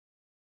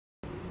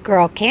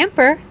Girl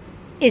Camper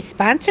is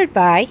sponsored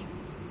by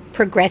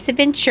Progressive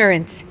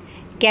Insurance.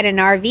 Get an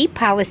RV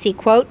policy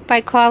quote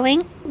by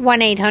calling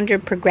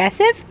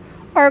 1-800-PROGRESSIVE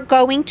or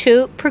going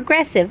to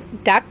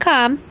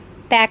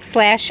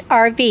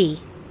progressive.com/RV.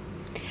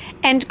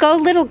 And Go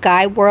Little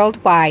Guy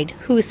Worldwide,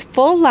 whose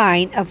full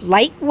line of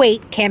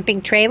lightweight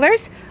camping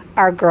trailers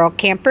are Girl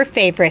Camper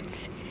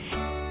favorites.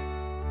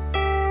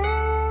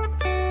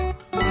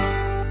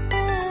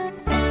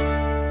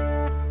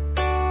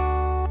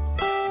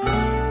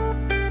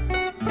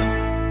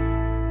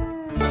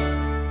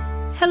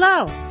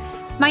 Hello,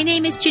 my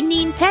name is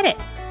Janine Pettit,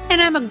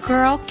 and I'm a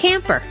girl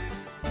camper.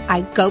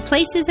 I go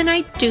places and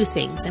I do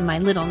things in my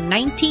little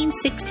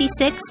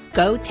 1966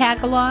 Go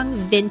Tag-Along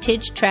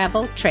vintage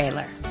travel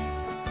trailer.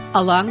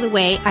 Along the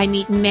way, I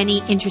meet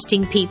many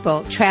interesting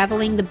people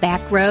traveling the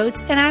back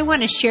roads, and I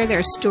want to share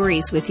their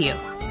stories with you.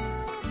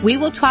 We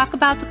will talk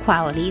about the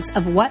qualities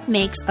of what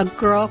makes a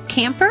girl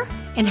camper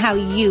and how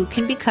you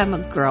can become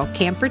a girl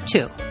camper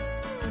too.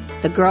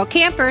 The girl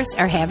campers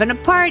are having a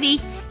party,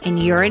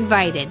 and you're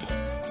invited.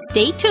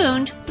 Stay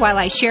tuned while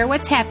I share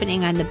what's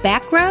happening on the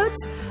back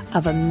roads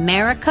of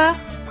America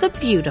the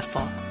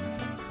Beautiful.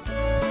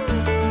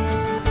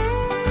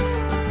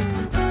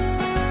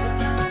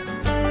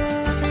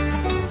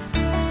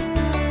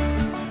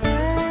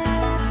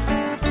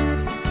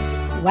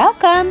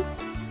 Welcome!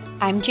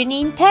 I'm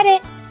Janine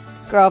Pettit,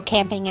 girl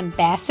camping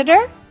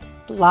ambassador,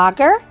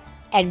 blogger,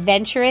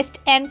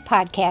 adventurist, and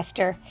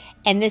podcaster.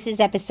 And this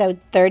is episode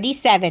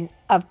 37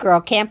 of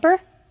Girl Camper,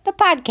 the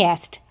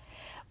podcast.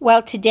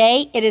 Well,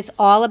 today it is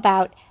all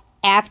about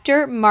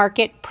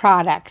aftermarket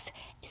products,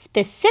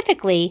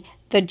 specifically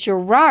the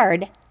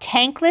Girard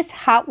Tankless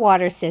hot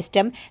water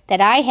system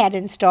that I had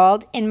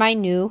installed in my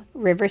new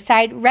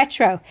Riverside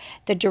Retro.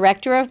 The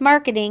Director of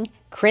Marketing,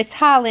 Chris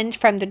Holland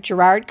from the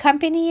Girard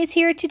Company, is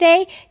here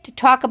today to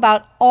talk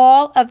about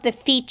all of the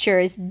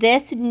features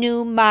this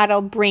new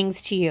model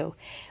brings to you.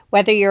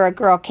 Whether you're a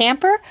girl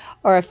camper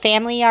or a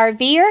family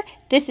RVer,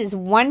 this is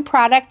one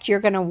product you're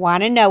going to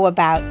want to know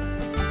about.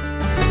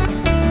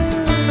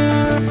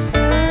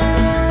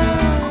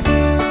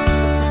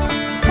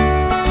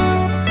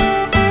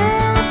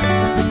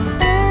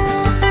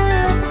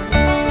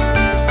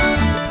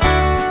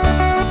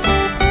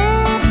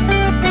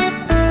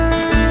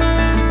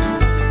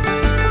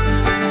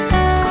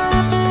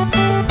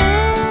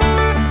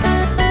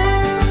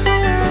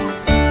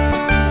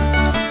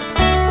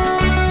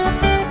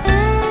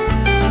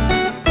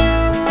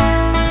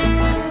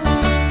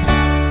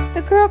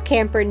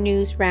 Camper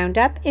News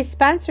Roundup is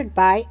sponsored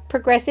by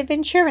Progressive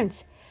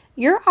Insurance.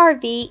 Your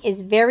RV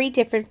is very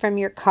different from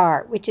your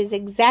car, which is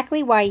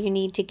exactly why you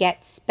need to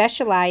get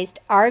specialized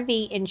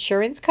RV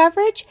insurance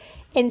coverage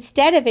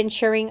instead of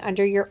insuring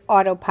under your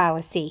auto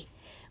policy.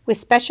 With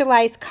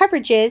specialized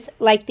coverages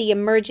like the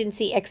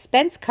emergency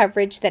expense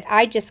coverage that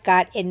I just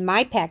got in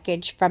my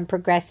package from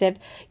Progressive,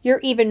 you're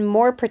even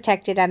more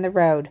protected on the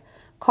road.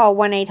 Call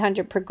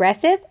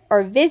 1-800-PROGRESSIVE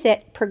or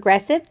visit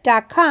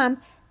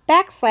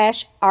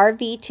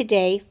progressive.com/RV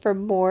today for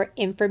more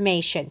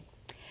information.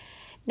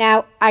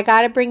 Now, I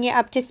got to bring you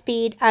up to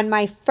speed on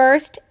my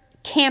first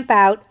camp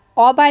out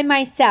all by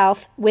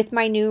myself with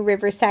my new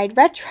Riverside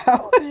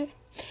Retro.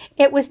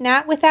 It was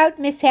not without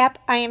mishap.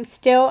 I am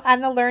still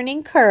on the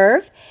learning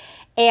curve,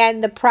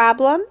 and the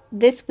problem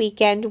this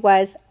weekend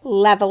was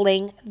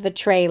leveling the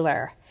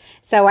trailer.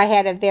 So I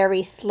had a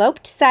very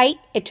sloped site.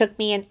 It took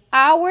me an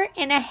hour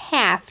and a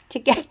half to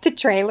get the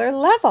trailer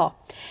level.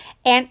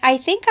 And I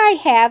think I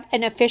have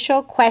an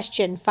official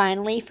question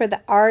finally for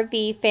the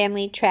RV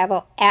Family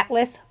Travel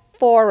Atlas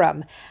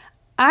Forum.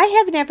 I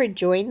have never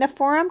joined the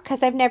forum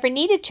because I've never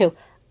needed to.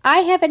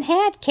 I haven't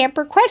had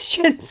camper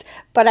questions,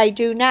 but I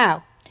do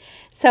now.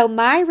 So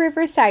my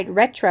Riverside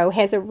Retro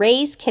has a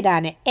raised kit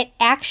on it. It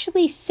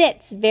actually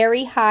sits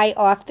very high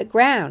off the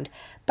ground,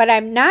 but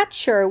I'm not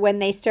sure when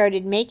they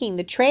started making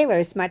the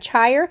trailers much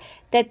higher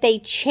that they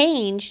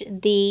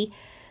changed the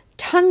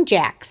tongue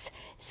jacks.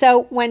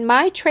 So when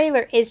my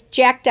trailer is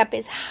jacked up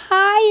as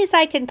high as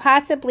I can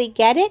possibly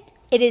get it,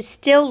 it is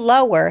still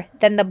lower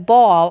than the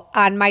ball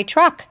on my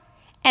truck.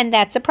 And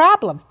that's a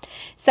problem.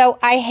 So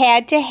I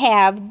had to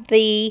have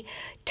the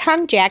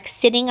tongue jack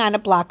sitting on a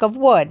block of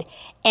wood.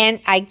 And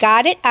I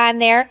got it on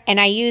there,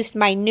 and I used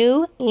my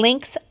new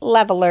Lynx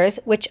levelers,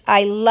 which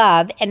I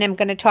love, and I'm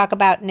going to talk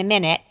about in a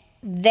minute.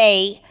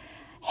 They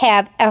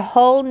have a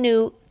whole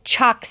new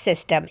chalk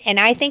system. And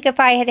I think if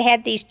I had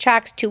had these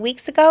chalks 2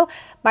 weeks ago,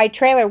 my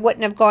trailer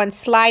wouldn't have gone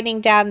sliding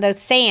down the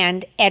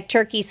sand at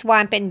Turkey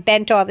Swamp and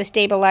bent all the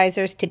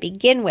stabilizers to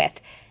begin with.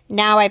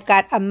 Now I've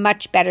got a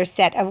much better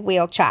set of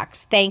wheel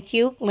chocks. Thank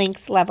you,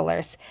 Lynx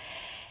levelers.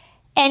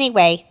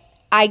 Anyway,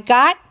 I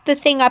got the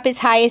thing up as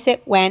high as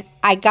it went.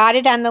 I got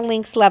it on the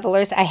Lynx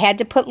levelers. I had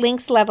to put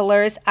Lynx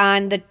levelers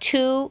on the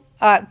two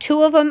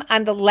of them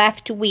on the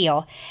left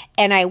wheel.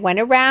 And I went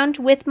around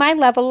with my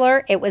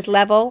leveler. It was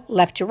level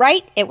left to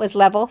right. It was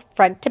level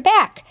front to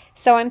back.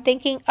 So I'm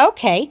thinking,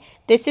 okay,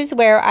 this is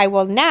where I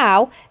will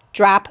now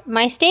drop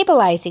my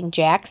stabilizing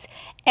jacks,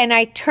 and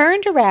I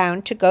turned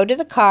around to go to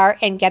the car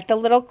and get the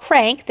little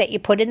crank that you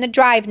put in the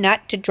drive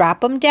nut to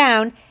drop them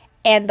down,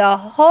 and the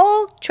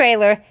whole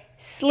trailer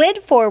slid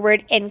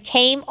forward and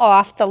came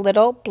off the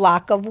little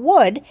block of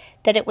wood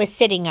that it was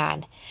sitting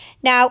on.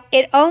 Now,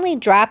 it only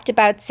dropped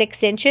about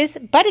 6 inches,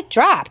 but it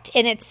dropped,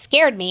 and it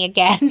scared me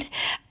again.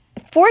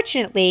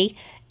 Fortunately,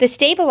 the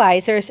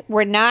stabilizers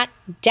were not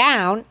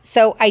down,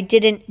 so I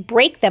didn't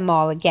break them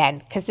all again,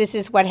 because this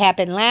is what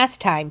happened last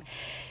time.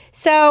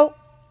 So,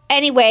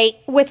 anyway,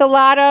 with a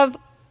lot of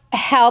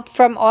help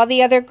from all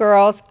the other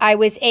girls, I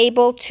was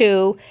able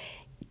to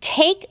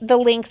take the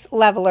Lynx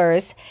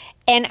levelers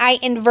and I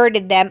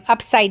inverted them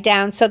upside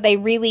down so they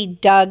really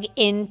dug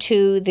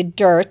into the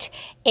dirt,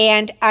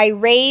 and I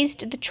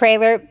raised the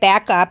trailer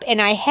back up,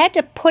 and I had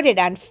to put it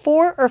on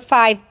 4 or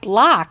 5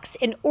 blocks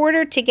in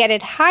order to get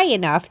it high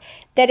enough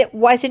that it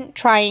wasn't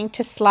trying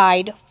to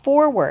slide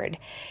forward.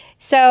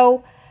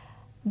 So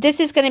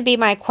this is going to be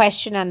my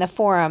question on the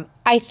forum.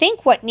 I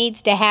think what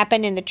needs to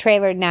happen in the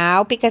trailer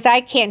now, because I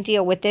can't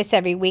deal with this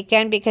every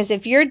weekend, because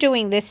if you're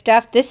doing this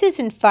stuff, this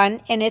isn't fun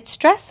and it's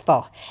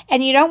stressful.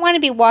 And you don't want to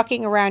be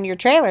walking around your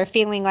trailer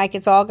feeling like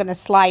it's all going to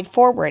slide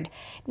forward.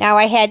 Now,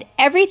 I had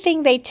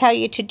everything they tell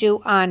you to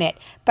do on it,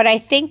 but I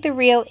think the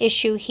real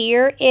issue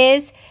here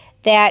is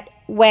that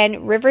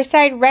when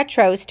Riverside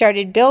Retro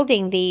started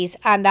building these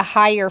on the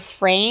higher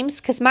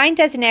frames, because mine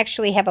doesn't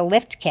actually have a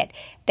lift kit.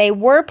 They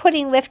were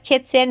putting lift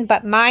kits in,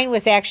 but mine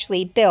was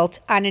actually built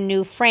on a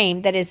new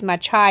frame that is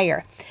much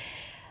higher.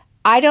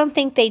 I don't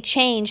think they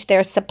changed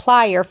their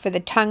supplier for the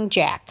tongue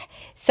jack.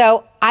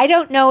 So I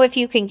don't know if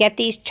you can get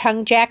these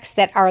tongue jacks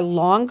that are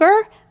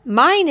longer.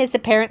 Mine is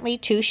apparently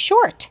too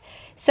short.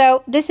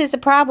 So this is a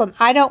problem.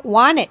 I don't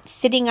want it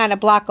sitting on a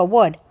block of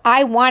wood.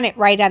 I want it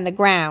right on the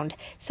ground.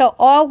 So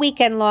all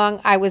weekend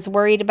long, I was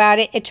worried about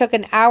it. It took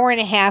an hour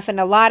and a half and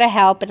a lot of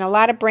help and a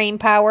lot of brain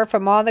power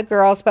from all the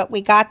girls, but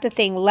we got the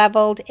thing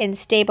leveled and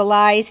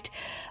stabilized.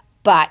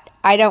 But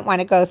I don't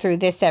want to go through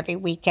this every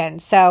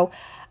weekend. So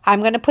I'm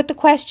going to put the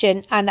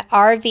question on the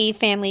RV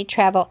Family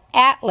Travel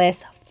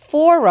Atlas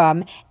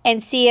forum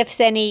and see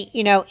if any,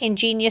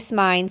 ingenious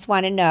minds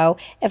want to know.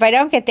 If I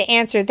don't get the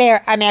answer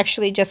there, I'm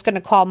actually just going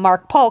to call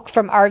Mark Polk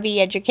from RV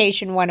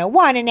Education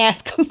 101 and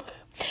ask him.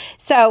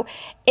 So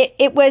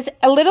it was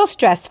a little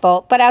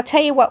stressful, but I'll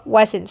tell you what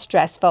wasn't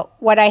stressful,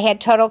 what I had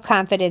total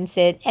confidence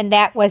in, and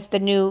that was the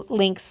new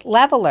Lynx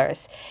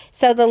levelers.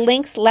 So the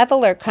Lynx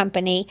leveler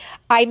company,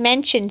 I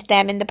mentioned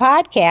them in the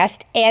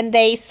podcast, and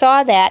they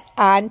saw that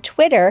on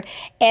Twitter,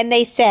 and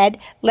they said,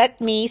 let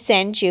me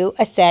send you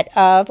a set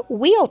of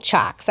wheel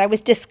chocks. I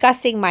was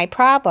discussing my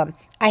problem.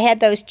 I had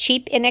those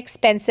cheap,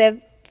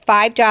 inexpensive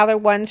 $5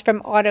 ones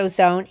from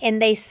AutoZone,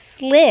 and they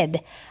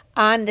slid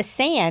on the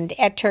sand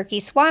at Turkey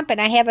Swamp, and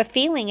I have a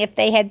feeling if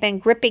they had been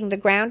gripping the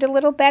ground a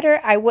little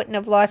better, I wouldn't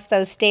have lost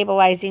those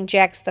stabilizing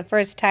jacks the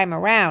first time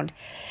around.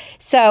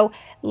 So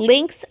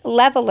Lynx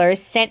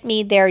Levelers sent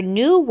me their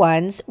new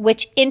ones,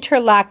 which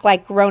interlock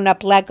like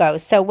grown-up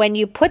Legos. So when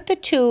you put the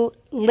two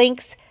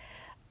Lynx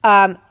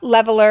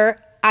leveler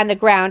on the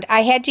ground,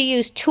 I had to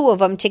use 2 of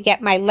them to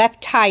get my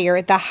left tire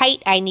the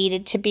height I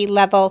needed to be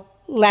level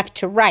left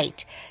to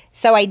right.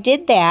 So I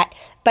did that.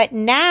 But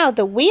now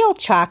the wheel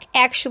chock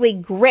actually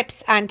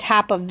grips on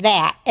top of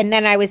that. And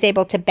then I was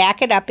able to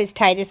back it up as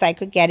tight as I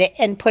could get it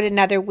and put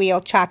another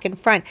wheel chock in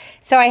front.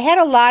 So I had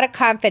a lot of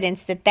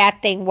confidence that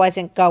that thing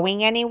wasn't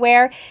going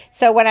anywhere.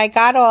 So when I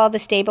got all the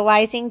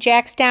stabilizing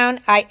jacks down,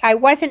 I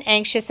wasn't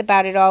anxious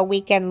about it all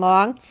weekend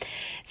long.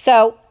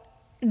 So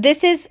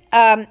this is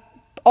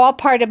all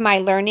part of my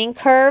learning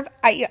curve.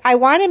 I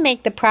want to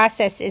make the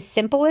process as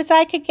simple as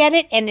I could get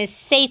it and as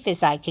safe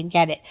as I can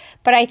get it.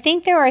 But I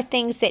think there are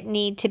things that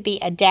need to be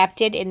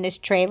adapted in this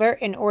trailer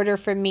in order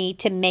for me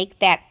to make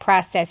that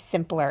process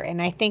simpler.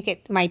 And I think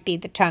it might be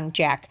the tongue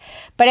jack.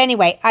 But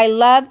anyway, I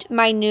loved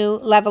my new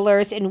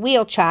levelers and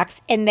wheel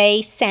chocks, and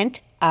they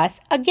sent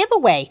us a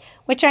giveaway,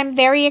 which I'm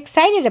very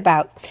excited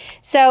about.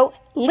 So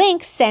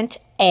Lynx sent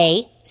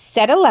a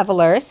set of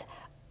levelers,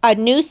 a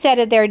new set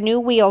of their new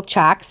wheel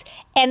chocks,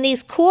 and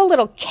these cool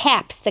little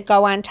caps that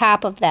go on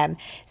top of them.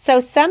 So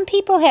some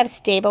people have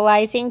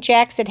stabilizing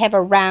jacks that have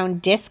a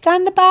round disc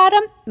on the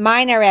bottom.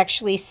 Mine are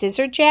actually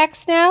scissor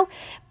jacks now,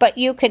 but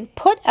you can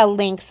put a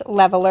Lynx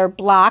leveler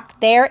block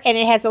there, and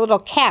it has a little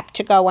cap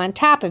to go on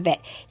top of it.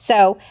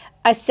 So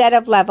a set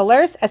of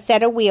levelers, a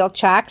set of wheel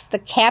chocks, the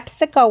caps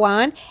that go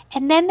on,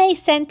 and then they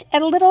sent a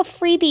little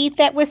freebie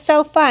that was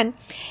so fun.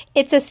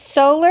 It's a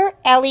solar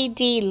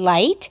LED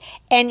light,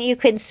 and you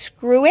can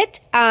screw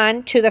it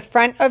on to the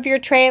front of your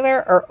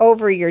trailer or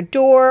over your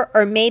door,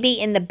 or maybe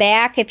in the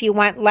back if you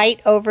want light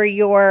over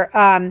your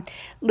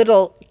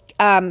little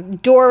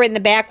door in the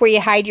back where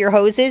you hide your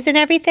hoses and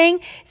everything.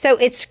 So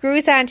it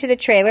screws onto the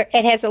trailer.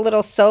 It has a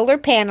little solar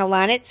panel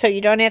on it, so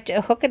you don't have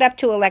to hook it up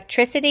to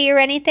electricity or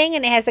anything,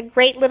 and it has a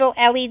great little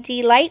LED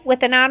light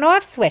with an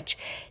on-off switch.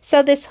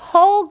 So this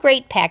whole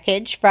great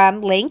package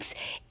from Lynx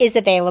is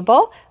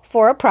available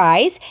for a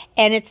prize,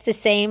 and it's the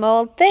same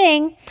old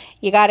thing.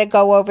 You got to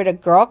go over to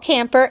Girl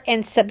Camper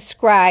and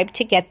subscribe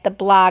to get the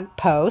blog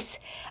posts.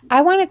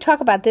 I want to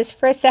talk about this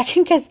for a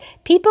second because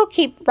people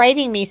keep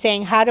writing me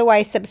saying, how do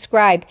I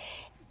subscribe?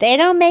 They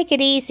don't make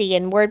it easy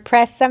in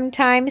WordPress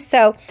sometimes.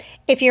 So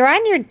if you're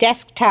on your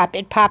desktop,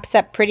 it pops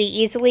up pretty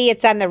easily.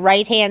 It's on the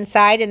right-hand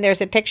side, and there's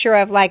a picture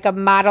of like a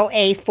Model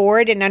A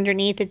Ford, and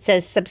underneath it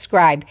says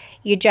subscribe.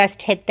 You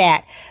just hit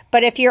that.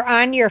 But if you're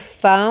on your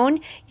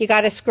phone, you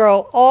got to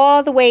scroll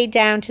all the way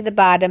down to the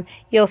bottom.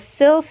 You'll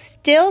still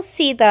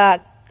see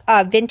the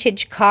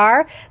vintage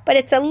car, but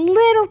it's a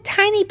little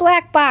tiny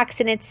black box,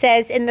 and it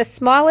says in the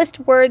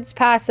smallest words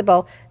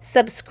possible,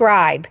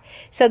 subscribe.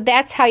 So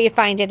that's how you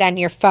find it on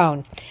your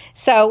phone.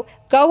 So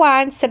go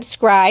on,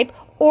 subscribe,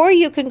 or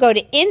you can go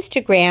to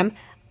Instagram.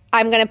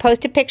 I'm going to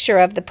post a picture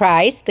of the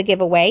prize, the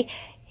giveaway.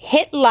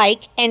 Hit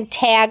like and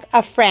tag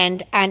a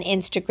friend on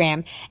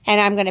Instagram,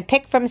 and I'm going to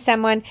pick from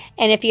someone.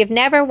 And if you've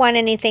never won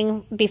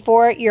anything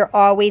before, you're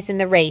always in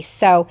the race.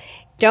 So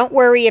don't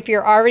worry if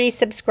you're already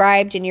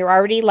subscribed and you're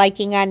already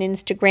liking on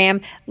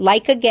Instagram.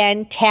 Like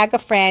again, tag a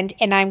friend,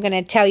 and I'm going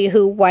to tell you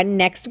who won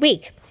next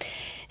week.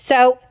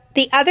 So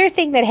the other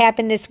thing that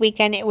happened this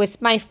weekend, it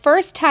was my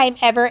first time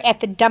ever at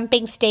the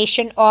dumping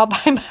station all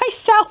by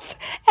myself,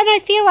 and I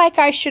feel like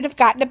I should have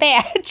gotten a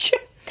badge.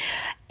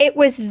 It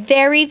was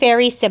very,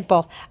 very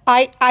simple.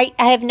 I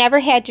have never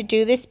had to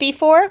do this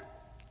before.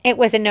 It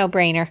was a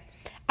no-brainer.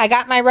 I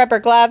got my rubber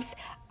gloves.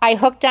 I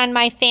hooked on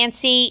my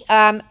fancy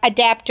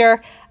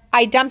adapter.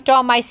 I dumped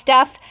all my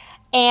stuff,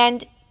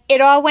 and it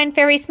all went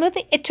very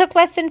smoothly. It took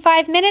less than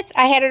 5 minutes.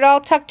 I had it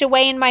all tucked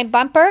away in my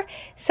bumper.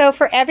 So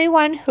for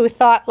everyone who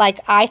thought,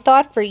 like I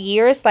thought for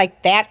years,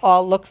 like that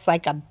all looks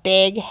like a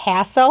big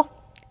hassle,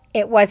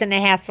 it wasn't a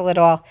hassle at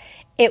all.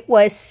 It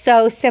was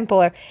so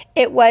simpler.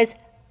 It was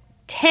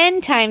 10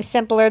 times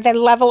simpler than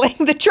leveling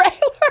the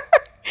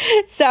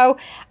trailer. So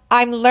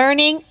I'm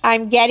learning.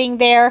 I'm getting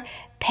there.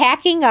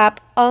 Packing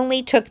up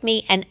only took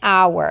me an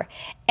hour.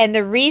 And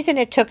the reason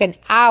it took an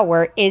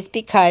hour is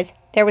because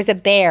there was a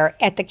bear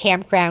at the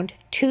campground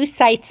 2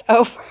 sites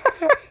over.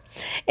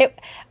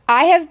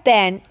 I have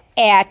been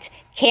at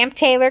Camp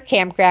Taylor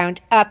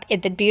Campground up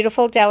at the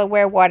beautiful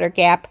Delaware Water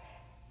Gap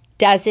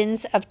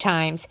dozens of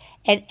times.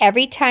 And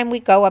every time we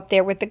go up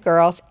there with the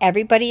girls,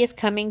 everybody is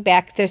coming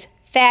back. There's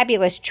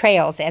fabulous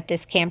trails at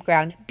this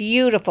campground,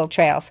 beautiful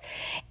trails.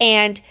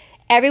 And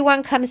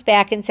everyone comes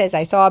back and says,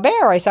 I saw a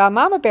bear, I saw a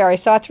mama bear, I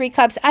saw 3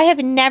 cubs. I have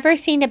never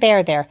seen a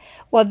bear there.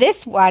 Well,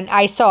 this one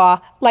I saw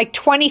like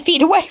 20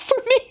 feet away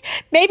from me,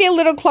 maybe a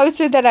little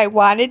closer than I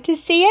wanted to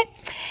see it.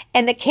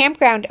 And the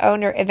campground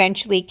owner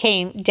eventually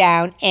came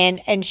down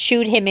and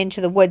shooed him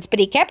into the woods, but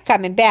he kept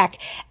coming back.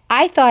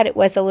 I thought it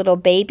was a little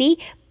baby,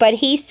 but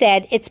he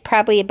said it's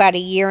probably about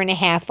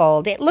 1.5 years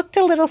old. It looked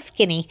a little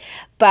skinny,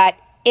 but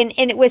and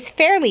it was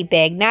fairly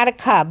big, not a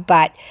cub,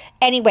 but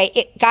anyway,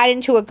 it got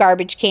into a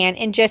garbage can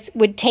and just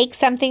would take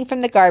something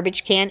from the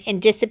garbage can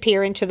and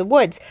disappear into the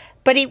woods.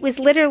 But it was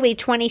literally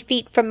 20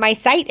 feet from my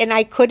site, and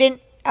I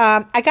couldn't,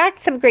 I got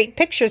some great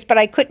pictures, but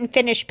I couldn't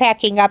finish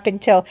packing up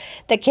until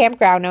the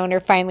campground owner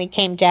finally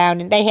came down,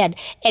 and they had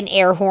an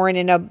air horn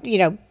and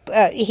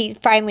he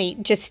finally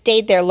just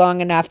stayed there long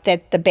enough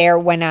that the bear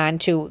went on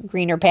to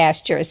greener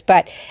pastures.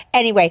 But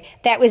anyway,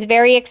 that was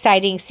very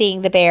exciting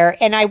seeing the bear.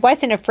 And I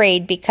wasn't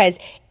afraid because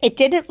it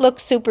didn't look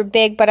super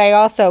big, but I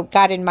also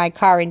got in my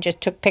car and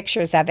just took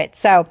pictures of it.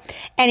 So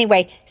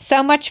anyway,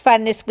 so much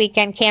fun this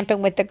weekend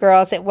camping with the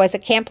girls. It was a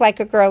Camp Like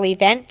a Girl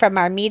event from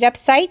our meetup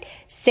site,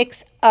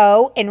 60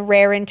 in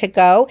Rarin to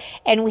Go.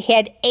 And we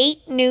had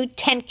 8 new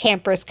tent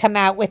campers come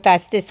out with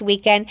us this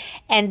weekend.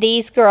 And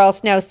these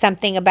girls know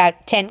something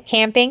about tent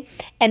camping.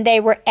 And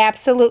they were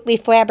absolutely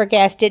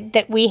flabbergasted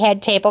that we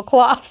had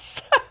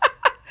tablecloths.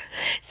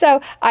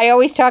 So I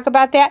always talk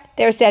about that.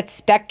 There's that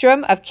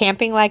spectrum of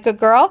camping like a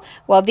girl.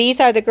 Well,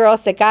 these are the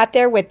girls that got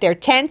there with their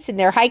tents and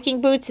their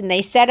hiking boots, and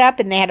they set up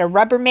and they had a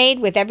Rubbermaid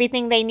with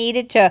everything they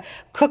needed to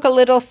cook a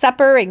little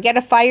supper and get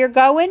a fire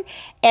going.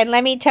 And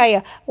let me tell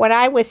you, when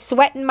I was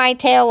sweating my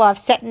tail off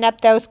setting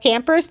up those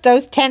campers,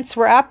 those tents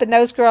were up and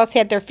those girls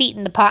had their feet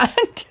in the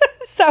pond.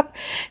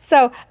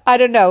 So I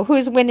don't know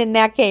who's winning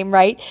that game,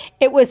 right?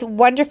 It was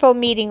wonderful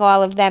meeting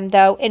all of them,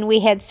 though, and we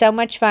had so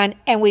much fun,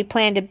 and we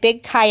planned a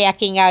big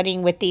kayaking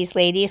outing with these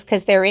ladies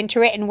because they're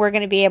into it, and we're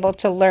going to be able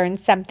to learn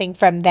something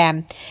from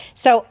them.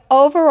 So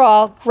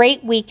overall,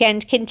 great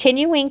weekend,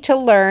 continuing to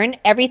learn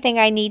everything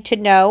I need to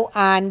know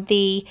on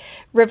the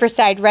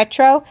Riverside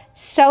Retro.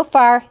 So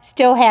far,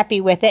 still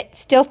happy with it,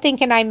 still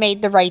thinking I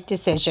made the right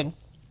decision.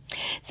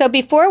 So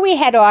before we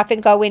head off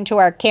and go into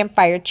our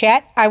campfire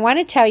chat, I want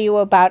to tell you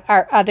about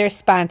our other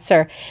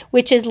sponsor,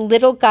 which is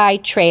Little Guy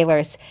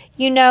Trailers.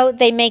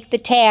 They make the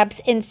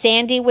tabs, and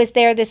Sandy was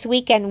there this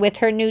weekend with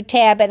her new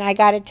tab, and I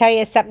got to tell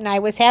you something, I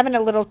was having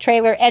a little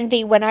trailer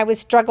envy when I was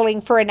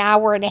struggling for an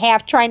hour and a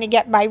half trying to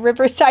get my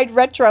Riverside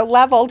Retro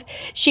leveled.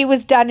 She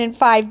was done in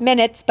 5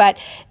 minutes, but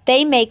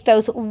they make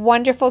those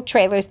wonderful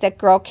trailers that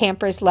girl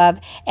campers love,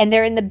 and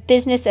they're in the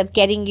business of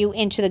getting you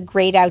into the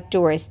great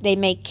outdoors. They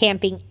make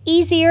camping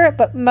easier,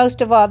 but most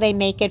of all, they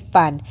make it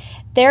fun.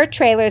 Their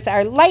trailers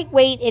are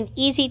lightweight and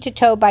easy to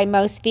tow by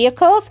most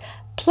vehicles.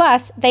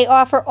 Plus, they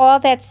offer all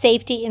that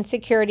safety and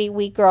security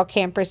we girl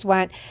campers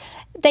want.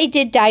 They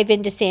did dive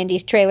into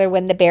Sandy's trailer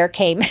when the bear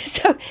came,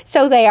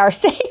 so they are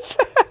safe.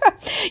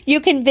 You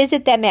can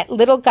visit them at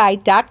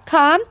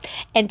littleguy.com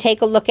and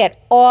take a look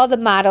at all the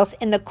models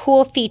and the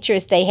cool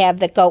features they have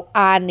that go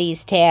on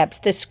these tabs,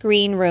 the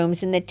screen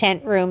rooms and the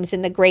tent rooms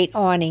and the great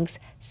awnings.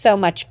 So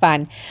much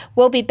fun.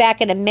 We'll be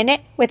back in a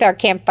minute with our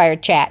campfire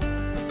chat.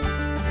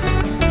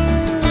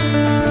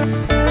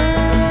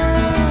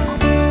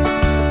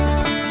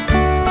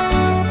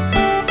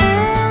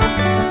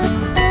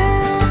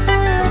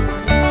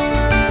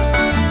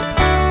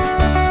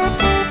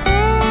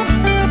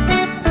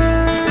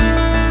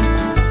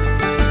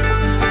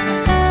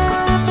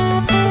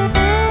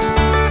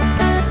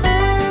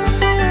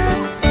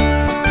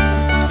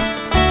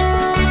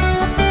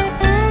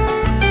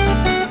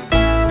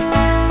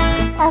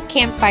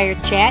 Campfire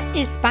Chat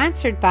is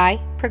sponsored by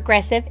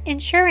Progressive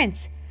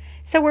Insurance.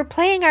 So we're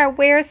playing our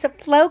Where's the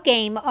Flo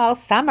game all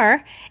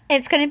summer.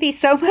 It's going to be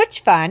so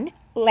much fun.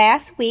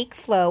 Last week,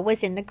 Flo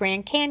was in the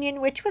Grand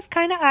Canyon, which was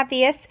kind of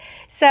obvious.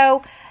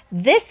 So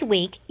this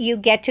week, you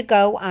get to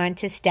go on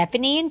to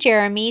Stephanie and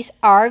Jeremy's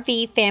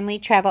RV Family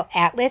Travel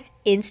Atlas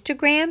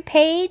Instagram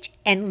page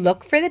and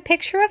look for the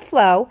picture of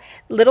Flo,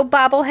 little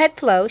bobblehead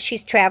Flo.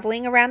 She's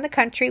traveling around the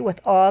country with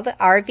all the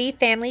RV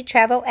Family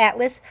Travel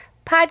Atlas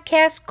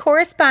podcast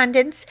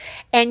correspondence,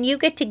 and you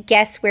get to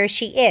guess where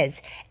she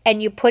is.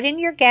 And you put in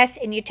your guess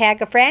and you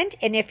tag a friend,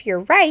 and if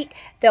you're right,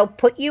 they'll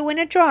put you in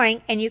a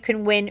drawing and you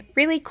can win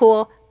really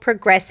cool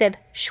Progressive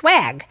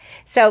swag.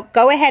 So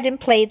go ahead and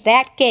play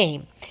that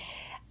game.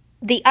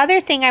 The other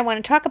thing I want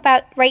to talk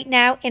about right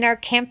now in our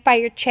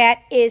campfire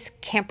chat is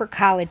camper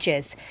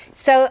colleges.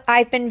 So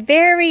I've been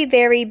very,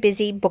 very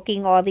busy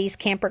booking all these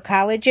camper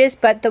colleges,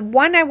 but the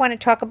one I want to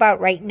talk about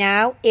right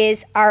now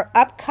is our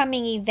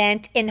upcoming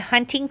event in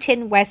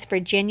Huntington, West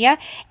Virginia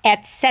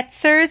at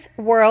Setzer's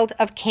World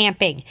of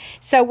Camping.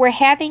 So we're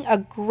having a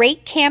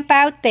great camp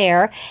out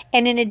there,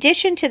 and in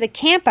addition to the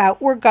camp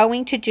out, we're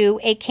going to do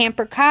a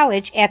camper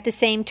college at the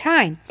same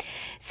time.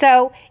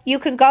 So you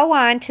can go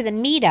on to the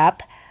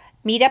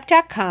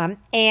meetup.com,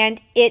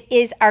 and it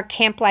is our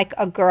Camp Like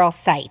a Girl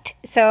site.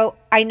 So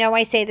I know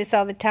I say this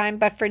all the time,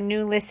 but for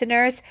new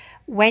listeners,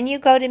 when you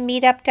go to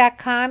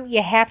meetup.com,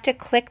 you have to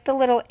click the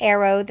little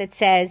arrow that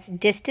says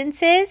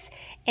distances,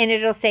 and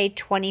it'll say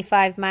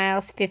 25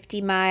 miles,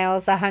 50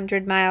 miles,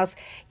 100 miles.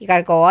 You got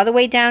to go all the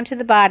way down to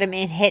the bottom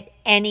and hit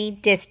any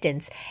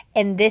distance.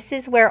 And this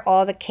is where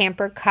all the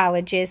camper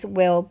colleges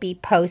will be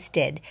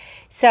posted.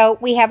 So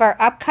we have our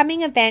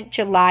upcoming event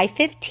July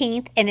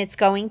 15th, and it's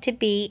going to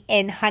be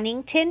in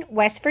Huntington,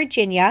 West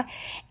Virginia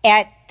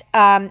at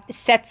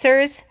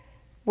Setzer's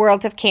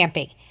World of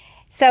Camping.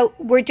 So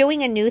we're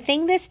doing a new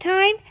thing this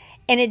time.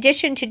 In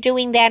addition to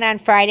doing that on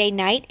Friday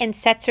night, and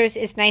Setzer's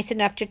is nice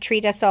enough to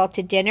treat us all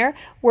to dinner,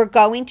 we're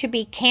going to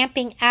be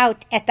camping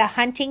out at the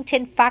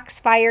Huntington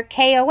Foxfire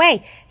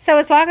KOA. So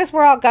as long as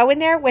we're all going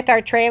there with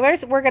our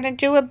trailers, we're going to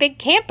do a big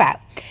camp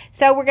out.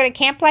 So we're going to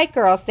camp like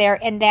girls there,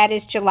 and that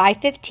is July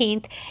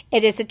 15th.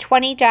 It is a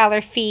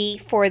 $20 fee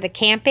for the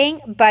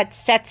camping, but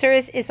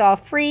Setzer's is all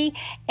free,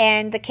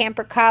 and the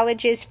camper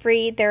college is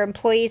free. Their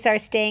employees are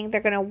staying.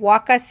 They're going to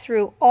walk us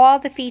through all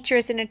the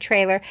features in a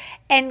trailer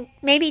and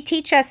maybe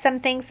teach us some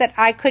things that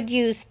I could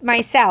use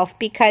myself,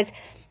 because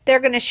they're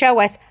going to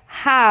show us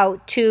how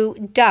to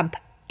dump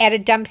at a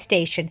dump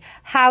station,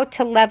 how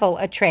to level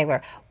a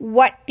trailer,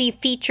 what the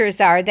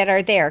features are that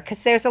are there,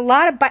 because there's a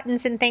lot of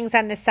buttons and things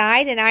on the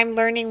side, and I'm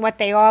learning what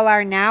they all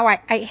are now.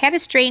 I had a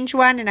strange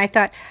one, and I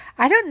thought,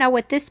 I don't know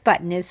what this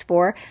button is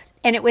for.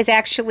 And it was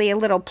actually a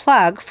little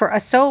plug for a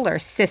solar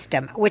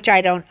system, which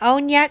I don't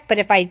own yet, but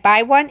if I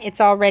buy one,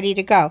 it's all ready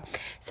to go.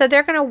 So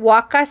they're going to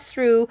walk us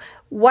through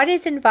what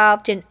is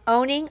involved in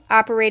owning,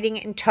 operating,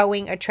 and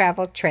towing a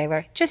travel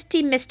trailer, just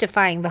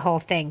demystifying the whole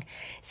thing.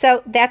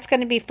 So that's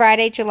going to be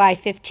Friday, July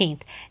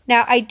 15th.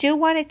 Now, I do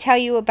want to tell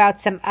you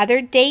about some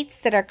other dates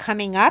that are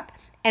coming up,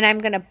 and I'm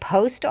going to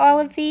post all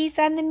of these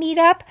on the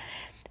meetup.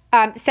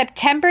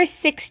 September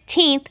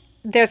 16th,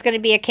 there's going to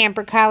be a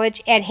camper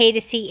college at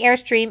Hay-to-Sea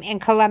Airstream in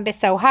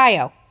Columbus,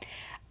 Ohio.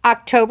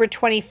 October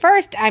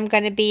 21st, I'm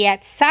going to be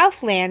at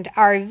Southland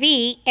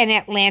RV in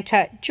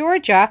Atlanta,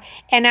 Georgia.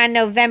 And on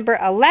November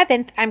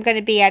 11th, I'm going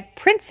to be at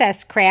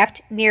Princess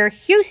Craft near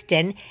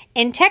Houston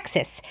in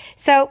Texas.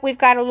 So we've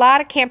got a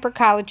lot of camper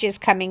colleges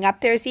coming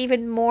up. There's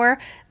even more,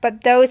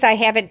 but those I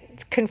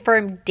haven't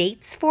confirmed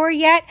dates for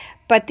yet.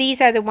 But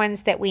these are the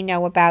ones that we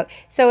know about.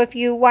 So if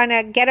you want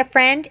to get a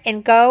friend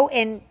and go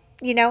and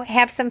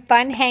have some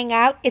fun, hang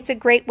out, it's a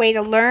great way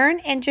to learn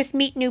and just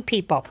meet new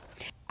people.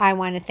 I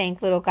want to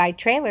thank Little Guy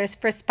Trailers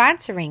for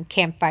sponsoring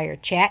Campfire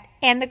Chat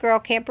and the Girl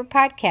Camper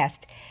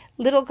Podcast.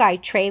 Little Guy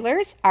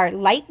Trailers are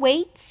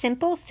lightweight,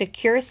 simple,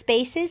 secure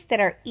spaces that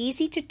are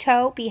easy to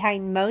tow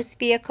behind most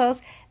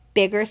vehicles,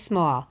 big or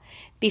small.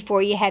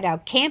 Before you head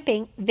out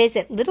camping,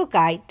 visit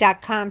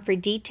littleguy.com for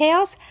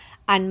details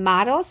on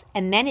models,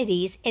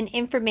 amenities, and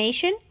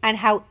information on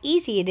how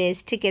easy it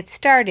is to get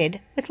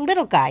started with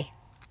Little Guy.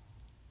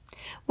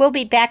 We'll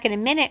be back in a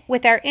minute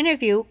with our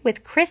interview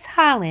with Chris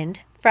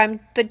Holland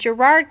from the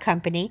Girard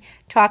Company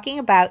talking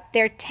about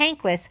their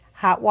tankless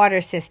hot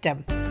water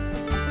system.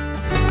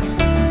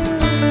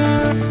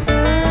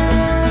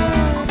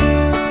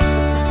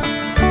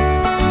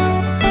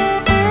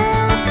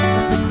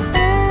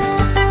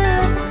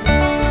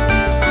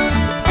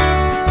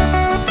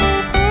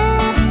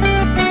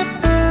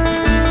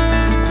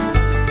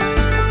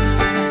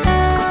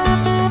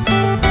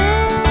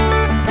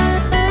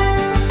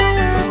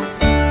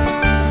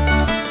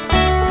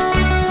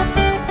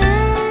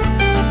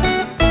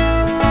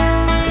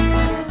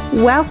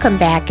 Welcome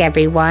back,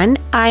 everyone.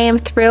 I am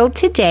thrilled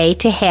today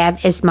to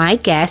have as my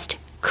guest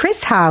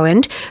Chris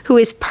Holland, who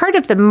is part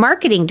of the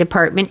marketing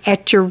department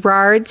at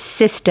Girard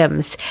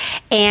Systems.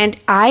 And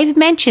I've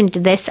mentioned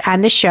this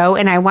on the show,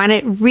 and I want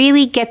to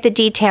really get the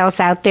details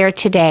out there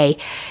today.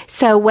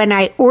 So when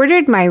I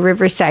ordered my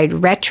Riverside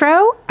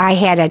Retro, I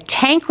had a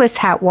tankless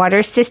hot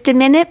water system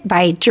in it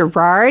by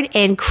Girard,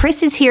 and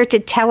Chris is here to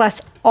tell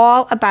us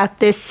all about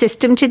this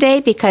system today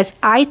because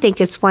I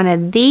think it's one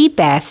of the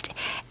best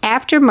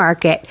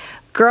aftermarket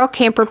girl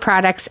camper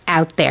products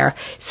out there.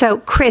 So,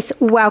 Chris,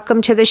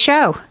 welcome to the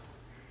show.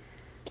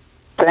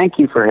 Thank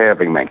you for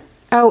having me.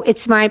 Oh,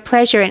 it's my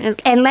pleasure.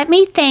 And let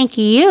me thank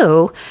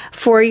you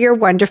for your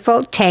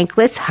wonderful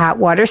tankless hot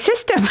water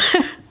system.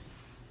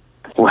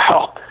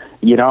 Well,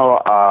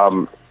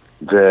 the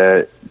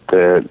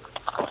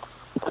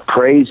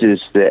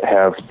praises that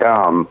have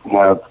come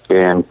have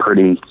been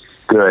pretty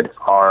good.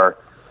 Our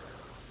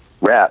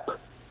rep,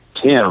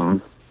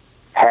 Tim,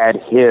 had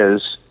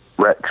his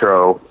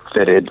retro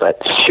fitted,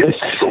 let's just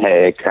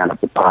say, kind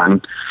of a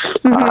pun,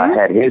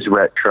 had his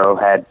retro,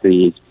 had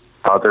the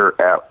other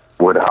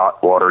Atwood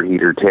hot water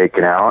heater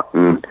taken out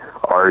and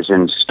ours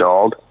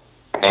installed,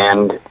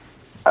 and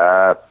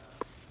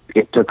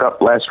it took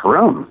up less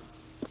room.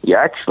 You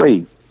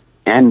actually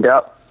end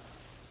up,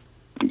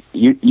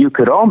 you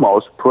could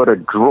almost put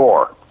a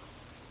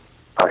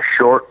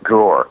short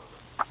drawer,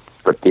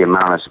 but the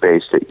amount of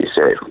space that you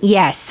save.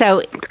 Yes.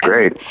 So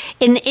great.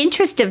 In the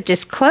interest of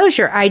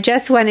disclosure, I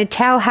just want to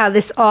tell how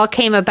this all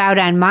came about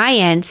on my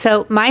end.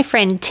 So my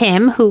friend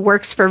Tim, who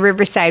works for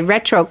Riverside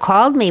Retro,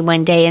 called me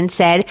one day and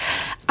said,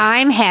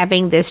 I'm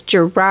having this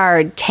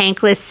Girard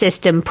tankless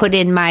system put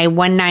in my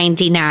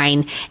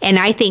 199, and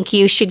I think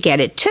you should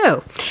get it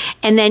too.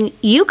 And then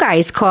you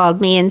guys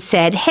called me and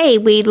said, hey,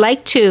 we'd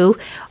like to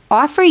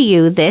offer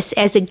you this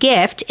as a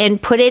gift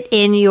and put it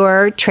in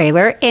your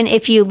trailer. And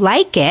if you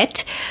like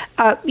it,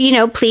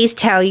 please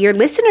tell your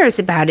listeners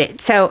about it.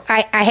 So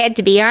I had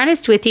to be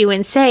honest with you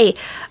and say,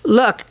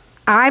 look,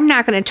 I'm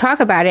not going to talk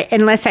about it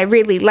unless I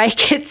really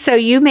like it. So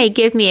you may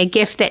give me a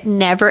gift that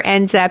never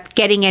ends up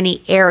getting any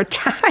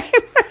airtime.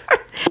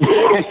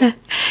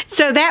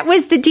 So that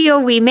was the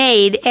deal we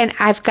made. And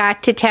I've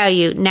got to tell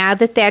you, now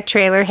that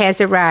trailer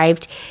has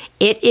arrived,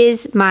 it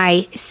is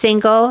my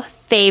single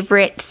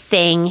favorite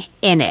thing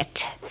in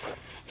it.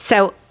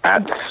 So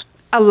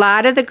a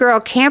lot of the girl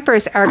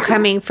campers are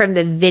coming from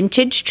the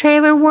vintage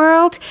trailer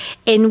world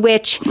in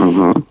which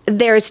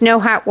there's no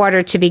hot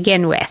water to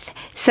begin with.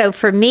 So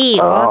for me,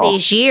 all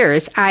these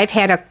years, I've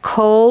had a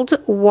cold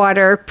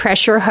water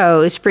pressure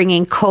hose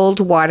bringing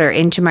cold water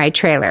into my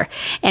trailer.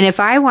 And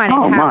if I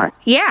wanted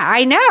yeah,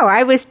 I know.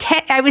 I was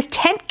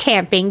tent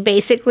camping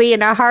basically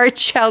in a hard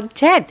shelled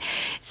tent.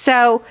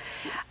 So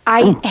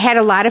I had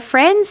a lot of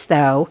friends,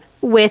 though,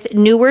 with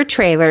newer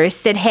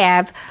trailers that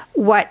have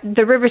what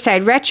the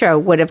Riverside Retro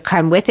would have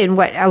come with and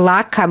what a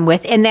lot come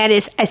with, and that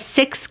is a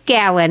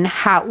 6-gallon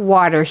hot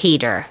water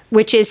heater,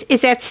 which is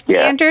that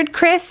standard,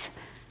 Chris?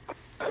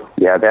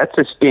 Yeah, that's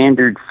a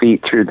standard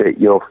feature that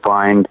you'll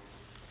find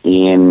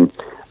in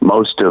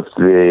most of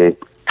the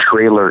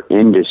trailer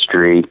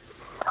industry.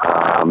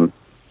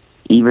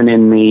 Even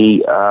in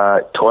the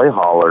toy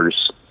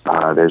haulers,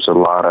 there's a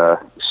lot of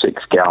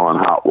 6-gallon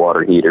hot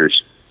water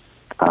heaters.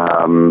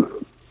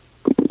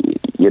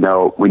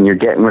 When you're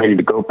getting ready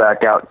to go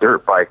back out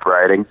dirt bike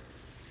riding,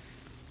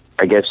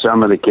 I guess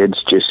some of the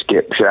kids just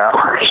skip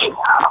showers.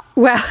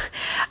 Well,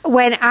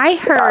 when I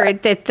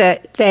heard that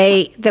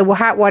the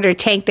hot water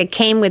tank that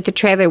came with the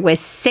trailer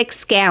was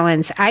 6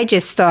 gallons, I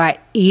just thought,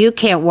 you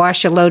can't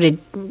wash a load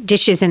of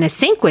dishes in a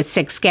sink with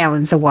 6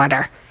 gallons of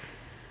water.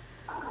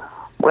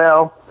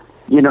 Well,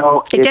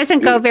 it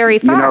doesn't go very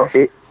far.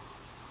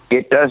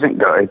 It doesn't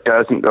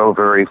go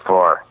very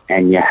far,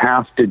 and you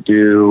have to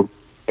do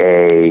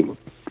a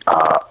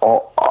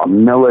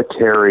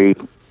military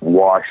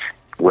wash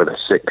with a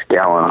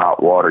 6-gallon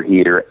hot water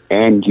heater,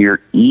 and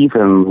you're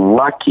even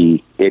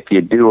lucky if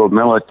you do a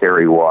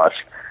military wash,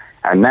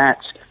 and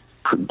that's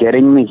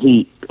getting the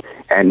heat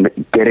and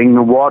getting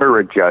the water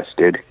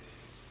adjusted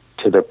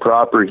to the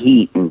proper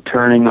heat and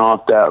turning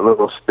off that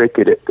little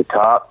spigot at the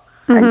top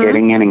and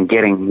getting in and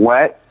getting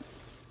wet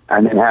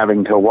and then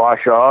having to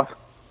wash off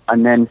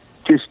and then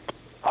just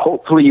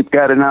hopefully you've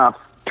got enough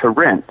to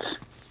rinse.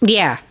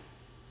 Yeah.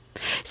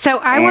 So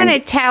I want to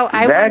tell...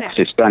 That's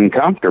just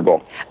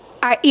uncomfortable.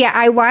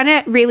 I want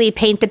to really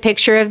paint the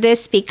picture of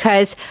this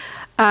because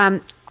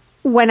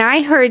when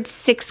I heard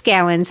 6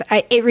 gallons,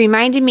 it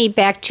reminded me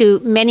back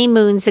to many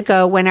moons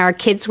ago when our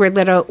kids were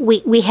little.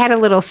 We had a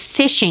little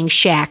fishing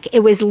shack. It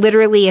was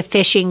literally a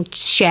fishing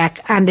shack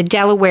on the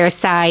Delaware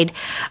side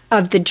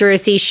of the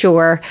Jersey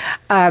Shore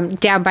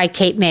down by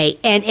Cape May.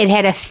 And it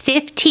had a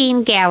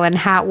 15-gallon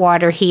hot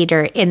water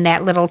heater in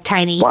that little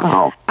tiny,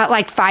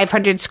 like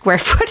 500 square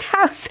foot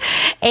house.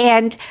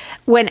 And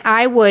when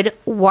I would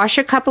wash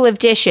a couple of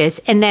dishes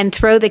and then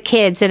throw the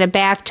kids in a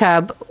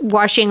bathtub,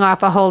 washing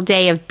off a whole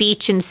day of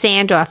beach and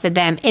sand off of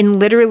them in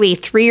literally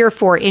 3 or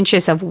 4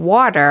 inches of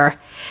water,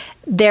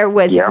 there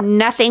was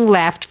nothing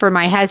left for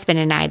my husband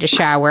and I to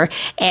shower.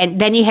 And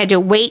then you had to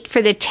wait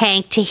for the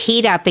tank to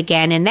heat up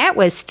again. And that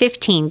was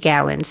 15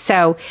 gallons.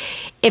 So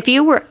if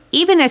you were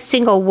even a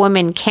single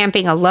woman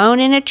camping alone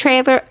in a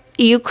trailer,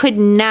 you could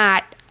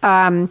not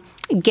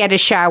get a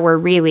shower,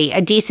 really,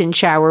 a decent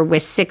shower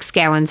with 6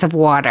 gallons of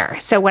water.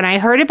 So when I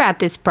heard about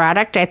this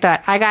product, I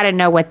thought, I got to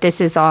know what this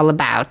is all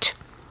about.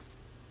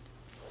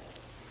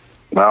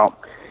 Well,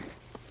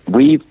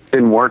 we've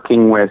been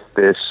working with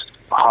this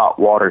hot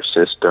water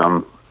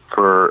system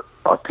for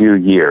a few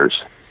years.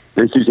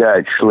 This is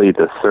actually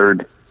the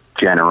 3rd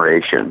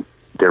generation.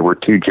 There were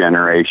 2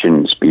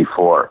 generations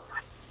before.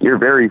 You're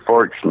very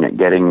fortunate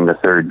getting the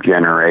 3rd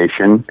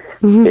generation.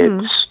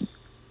 It's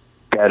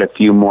got a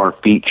few more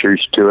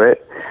features to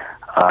it.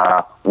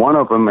 One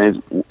of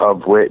them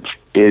of which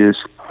is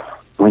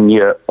when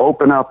you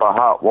open up a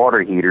hot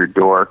water heater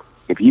door,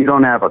 if you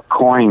don't have a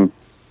coin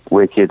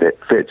with you that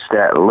fits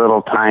that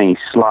little tiny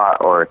slot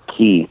or a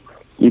key,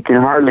 you can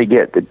hardly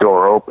get the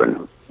door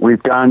open.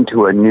 We've gone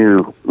to a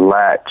new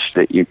latch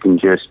that you can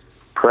just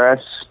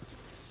press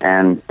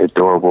and the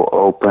door will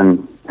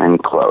open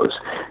and close.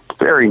 It's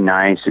very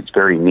nice. It's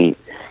very neat.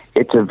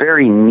 It's a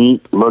very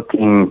neat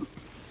looking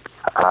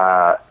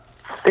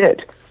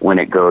fit when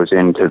it goes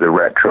into the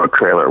retro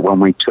trailer. When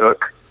we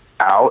took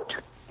out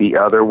the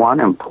other one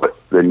and put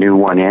the new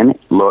one in,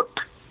 it looked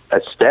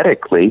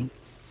aesthetically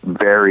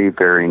very,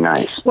 very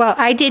nice. Well,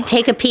 I did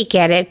take a peek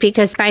at it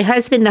because my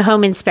husband, the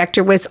home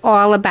inspector, was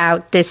all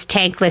about this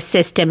tankless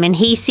system, and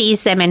he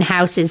sees them in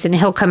houses, and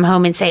he'll come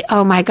home and say,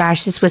 oh my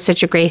gosh, this was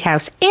such a great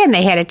house. And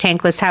they had a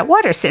tankless hot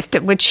water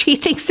system, which he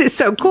thinks is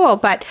so cool.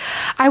 But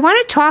I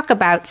want to talk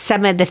about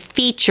some of the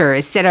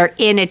features that are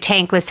in a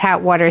tankless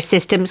hot water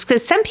system,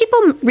 because some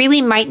people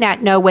really might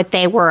not know what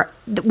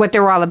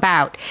they're all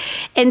about.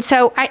 And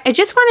so I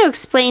just want to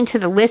explain to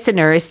the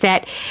listeners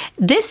that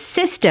this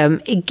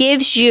system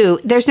gives you,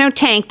 there's no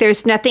tank,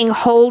 there's nothing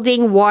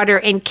holding water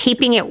and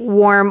keeping it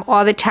warm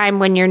all the time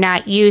when you're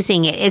not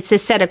using it. It's a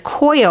set of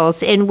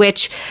coils in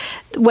which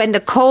when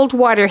the cold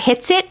water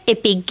hits it,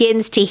 it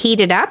begins to heat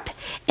it up.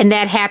 And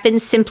that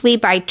happens simply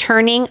by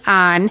turning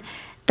on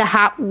the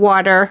hot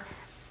water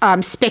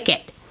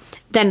spigot.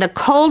 Then the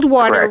cold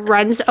water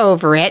runs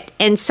over it,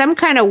 and some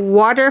kind of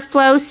water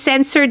flow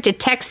sensor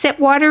detects that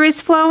water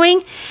is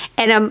flowing,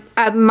 and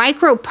a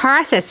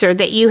microprocessor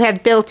that you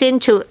have built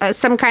into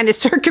some kind of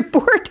circuit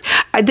board,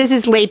 this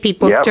is lay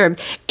people's term,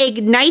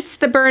 ignites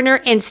the burner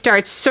and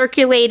starts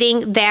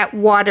circulating that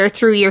water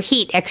through your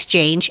heat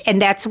exchange,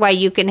 and that's why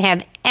you can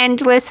have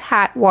endless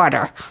hot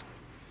water.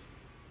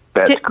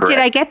 That's correct. Did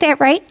I get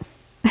that right?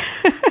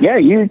 Yeah,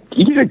 you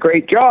did a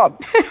great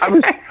job.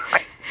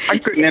 I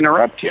couldn't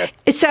interrupt you.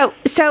 So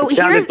it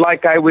sounded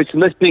like I was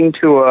listening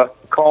to a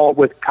call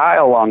with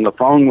Kyle on the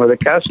phone with a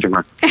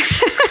customer.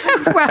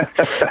 well,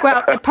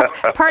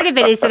 part of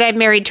it is that I'm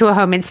married to a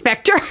home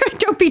inspector.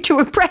 Don't be too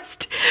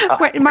impressed.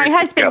 My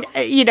husband,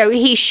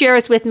 he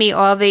shares with me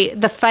all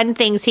the fun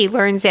things he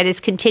learns at his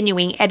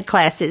continuing ed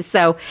classes.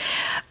 So,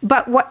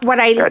 but what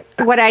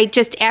I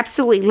just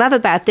absolutely love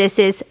about this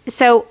is,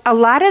 so a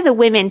lot of the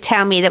women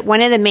tell me that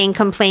one of the main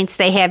complaints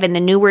they have in the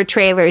newer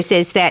trailers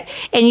is that,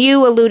 and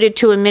you alluded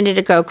to a minute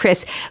ago,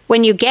 Chris,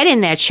 when you get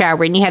in that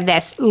shower and you have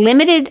that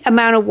limited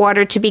amount of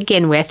water to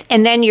begin with,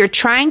 and then you're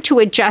trying to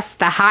adjust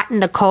the hot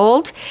and the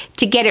cold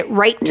to get it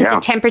right to the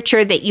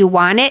temperature that you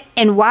want it.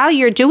 And while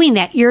you're doing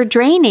that, you're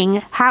draining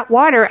hot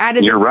water out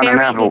of you're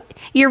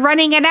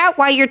running it out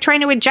while you're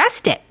trying to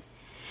adjust it.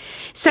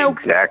 So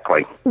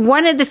exactly.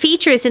 One of the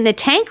features in the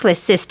tankless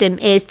system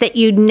is that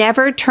you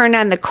never turn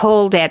on the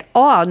cold at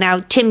all. Now,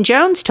 Tim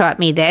Jones taught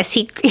me this.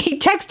 He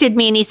texted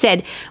me and he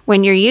said,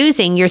 when you're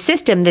using your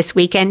system this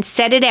weekend,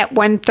 set it at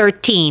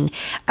 113.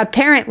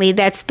 Apparently,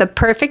 that's the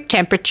perfect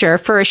temperature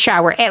for a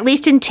shower, at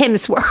least in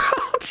Tim's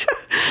world.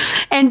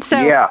 And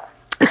so...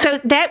 So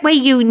that way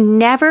you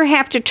never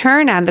have to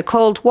turn on the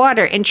cold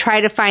water and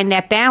try to find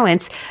that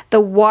balance. The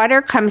water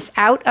comes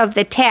out of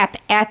the tap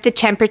at the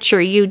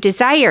temperature you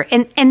desire.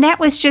 And that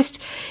was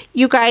just,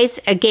 you guys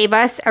gave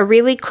us a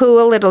really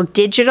cool little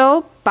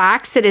digital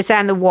box that is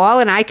on the wall,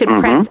 and I could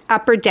press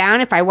up or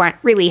down if I want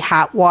really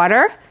hot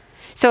water.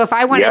 So if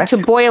I wanted to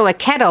boil a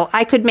kettle,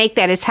 I could make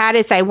that as hot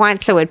as I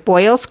want so it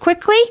boils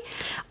quickly.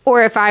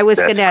 Or if I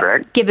was going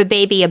to give a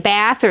baby a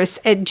bath or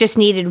just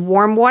needed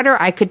warm water,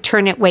 I could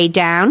turn it way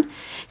down.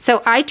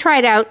 So I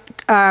tried out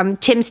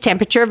Tim's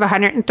temperature of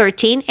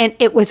 113, and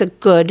it was a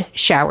good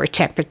shower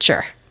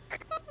temperature.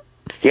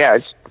 Yeah,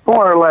 it's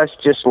more or less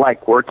just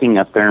like working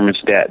a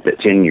thermostat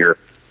that's in your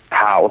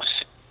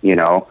house. You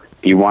know,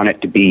 if you want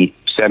it to be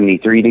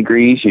 73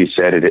 degrees, you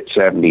set it at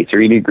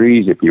 73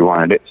 degrees. If you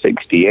want it at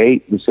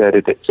 68, you set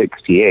it at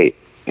 68.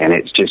 And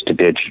it's just a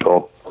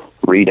digital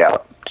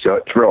readout. So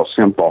it's real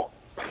simple.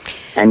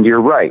 And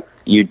you're right.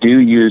 You do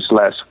use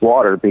less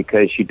water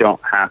because you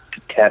don't have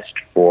to test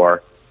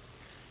for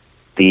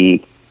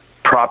the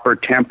proper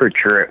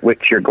temperature at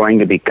which you're going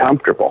to be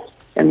comfortable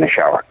in the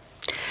shower.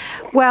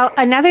 Well,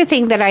 another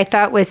thing that I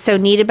thought was so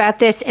neat about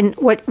this, and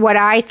what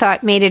I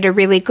thought made it a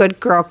really good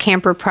girl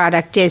camper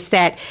product, is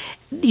that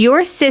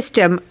your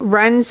system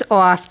runs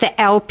off the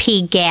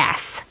LP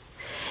gas.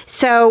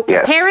 So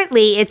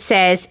apparently it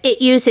says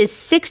it uses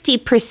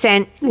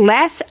 60%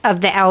 less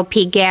of the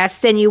LP gas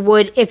than you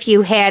would if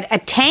you had a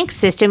tank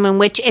system in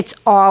which it's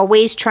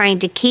always trying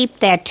to keep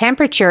that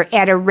temperature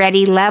at a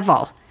ready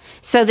level.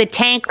 So the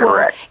tank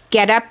will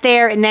get up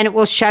there and then it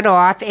will shut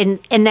off, and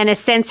then a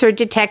sensor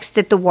detects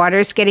that the water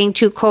is getting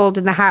too cold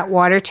in the hot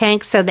water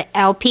tank, so the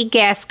LP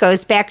gas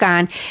goes back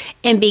on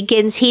and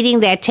begins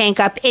heating that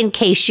tank up in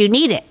case you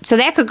need it. So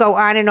that could go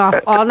on and off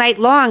all night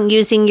long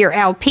using your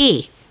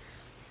LP.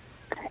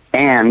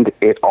 And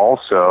it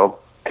also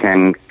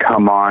can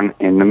come on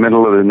in the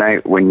middle of the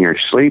night when you're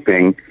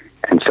sleeping,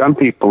 and some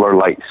people are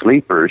light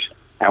sleepers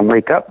and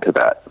wake up to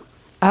that.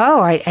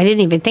 Oh, I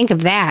didn't even think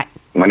of that.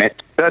 When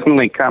it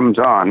suddenly comes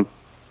on,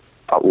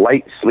 a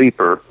light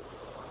sleeper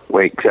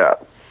wakes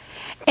up.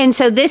 And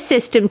so this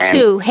system,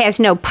 too, has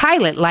no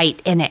pilot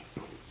light in it.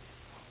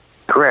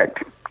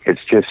 Correct. It's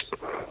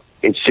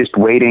just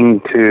waiting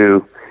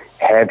to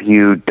have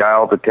you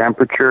dial the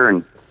temperature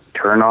and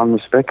turn on the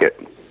spigot.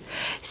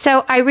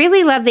 So I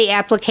really love the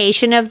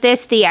application of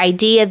this, the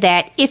idea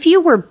that if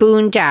you were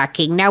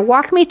boondocking, now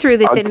walk me through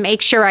this and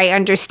make sure I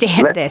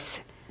understand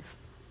this.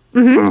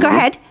 Go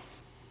ahead.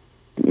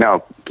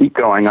 No, keep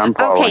going. I'm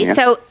following you.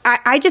 So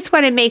I just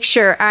want to make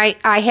sure I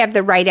have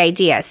the right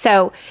idea.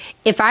 So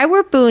if I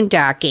were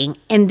boondocking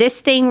and this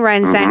thing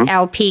runs on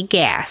LP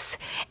gas,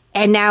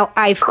 and now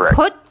I've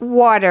put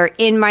water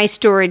in my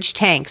storage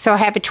tank. So I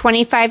have a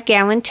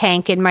 25-gallon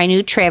tank in my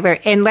new trailer,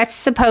 and let's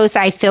suppose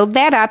I filled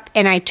that up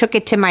and I took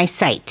it to my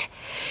site.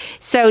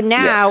 So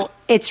now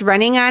it's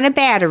running on a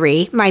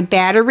battery. My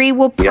battery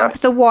will pump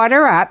the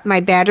water up. My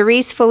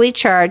battery's fully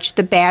charged.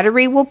 The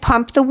battery will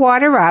pump the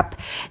water up.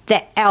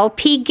 The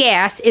LP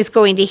gas is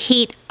going to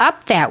heat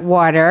up that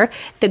water.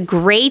 The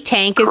gray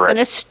tank is going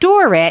to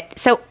store it.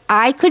 So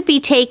I could be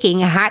taking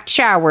hot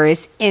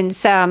showers in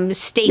some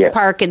state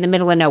park in the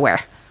middle of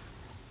nowhere.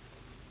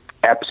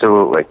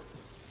 Absolutely.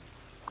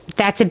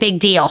 That's a big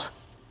deal.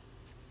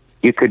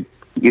 You could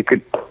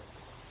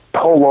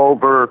pull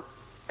over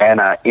in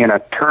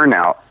a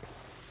turnout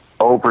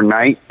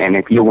overnight, and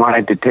if you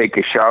wanted to take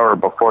a shower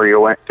before you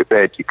went to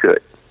bed, you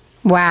could.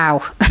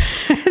 Wow.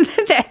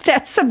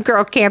 That's some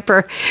girl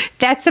camper.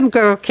 That's some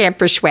girl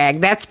camper swag.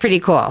 That's pretty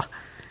cool.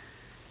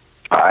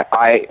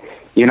 I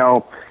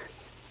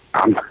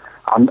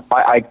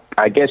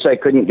guess I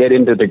couldn't get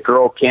into the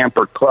girl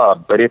camper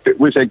club, but if it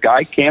was a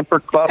guy camper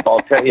club, I'll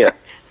tell you,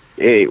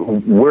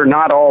 we're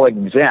not all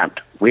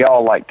exempt. We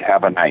all like to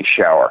have a nice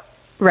shower.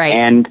 Right.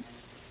 And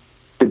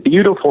the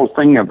beautiful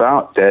thing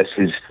about this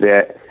is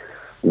that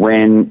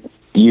when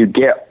you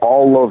get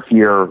all of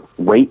your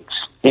weights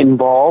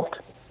involved,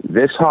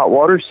 this hot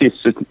water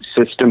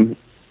system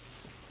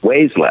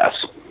weighs less.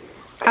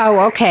 Oh,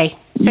 okay.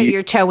 So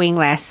you're towing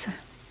less.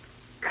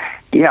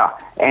 Yeah,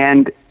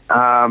 and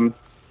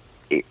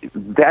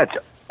that's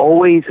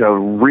always a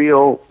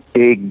real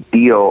big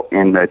deal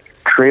in the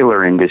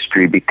trailer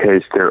industry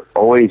because they're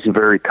always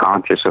very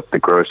conscious of the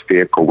gross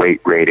vehicle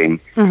weight rating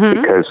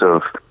because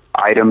of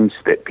items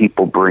that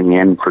people bring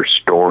in for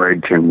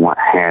storage and what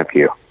have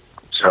you.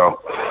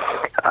 So,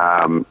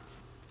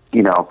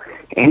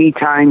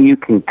 anytime you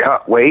can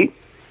cut weight,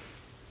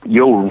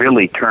 you'll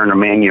really turn a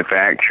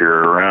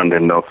manufacturer around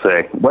and they'll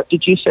say, what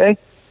did you say?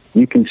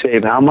 You can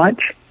save how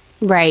much?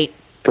 Right.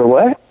 For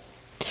what?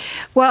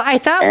 Well, I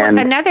thought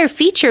another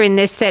feature in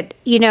this that,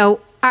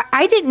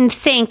 I didn't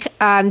think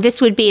this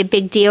would be a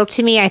big deal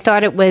to me. I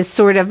thought it was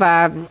sort of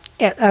a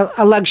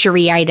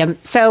luxury item.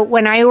 So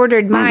when I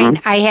ordered mine,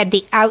 I had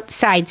the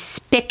outside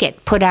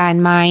spigot put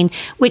on mine,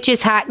 which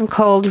is hot and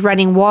cold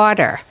running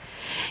water.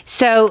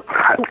 So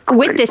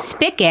with the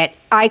spigot,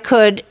 I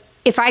could,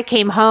 if I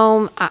came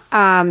home,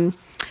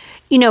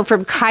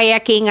 from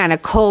kayaking on a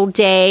cold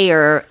day,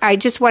 or I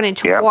just wanted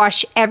to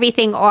wash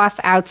everything off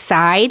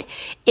outside,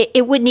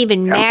 it wouldn't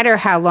even matter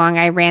how long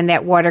I ran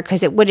that water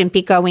because it wouldn't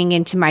be going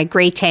into my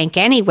gray tank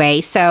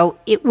anyway. So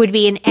it would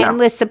be an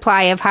endless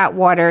supply of hot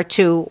water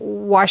to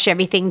wash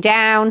everything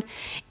down.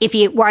 If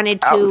you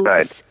wanted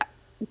to...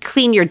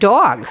 clean your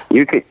dog.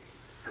 You could.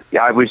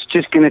 Yeah, I was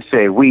just going to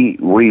say, we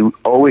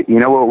always, you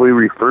know what we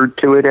referred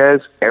to it as?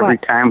 Every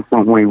time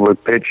when we were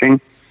pitching,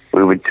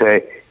 we would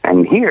say,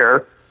 and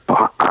here,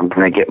 I'm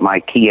going to get my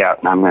key out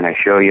and I'm going to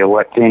show you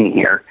what's in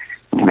here.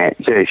 And it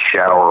says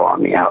shower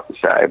on the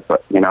outside.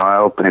 But, you know, I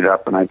open it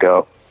up and I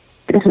go,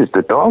 this is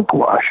the dog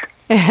wash.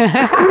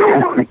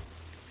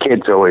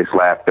 Kids always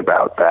laughed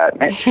about that.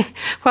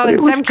 Well, in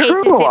some cases,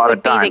 it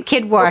would be the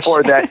kid wash.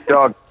 Before that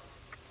dog,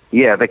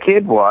 yeah, the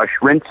kid wash,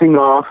 rinsing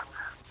off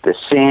the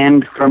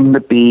sand from the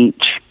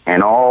beach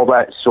and all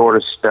that sort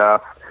of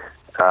stuff,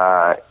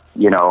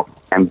 you know,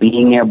 and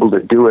being able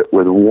to do it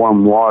with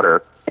warm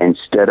water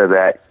instead of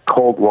that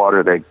cold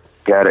water they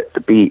got at the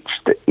beach,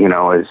 that, you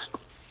know, as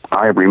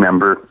I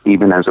remember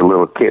even as a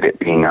little kid it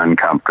being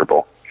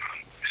uncomfortable.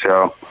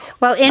 So,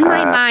 well, in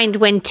my mind,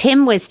 when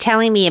Tim was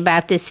telling me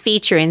about this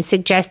feature and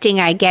suggesting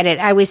I get it,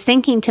 I was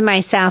thinking to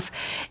myself,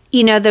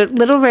 you know, the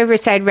Little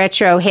Riverside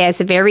Retro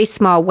has a very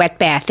small wet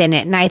bath in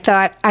it. And I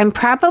thought, I'm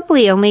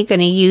probably only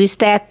going to use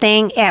that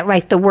thing at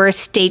like the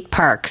worst state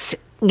parks,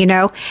 you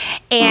know.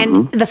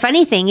 And the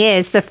funny thing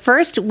is, the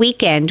first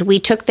weekend we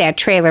took that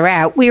trailer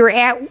out, we were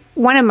at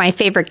one of my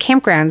favorite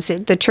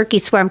campgrounds, the Turkey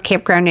Swamp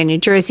Campground in New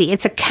Jersey.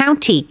 It's a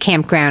county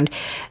campground.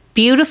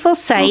 Beautiful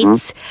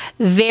sites,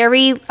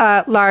 very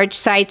large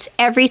sites.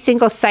 Every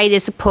single site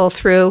is a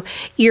pull-through.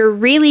 You're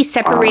really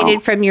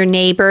separated from your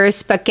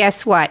neighbors, but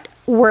guess what?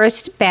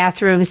 Worst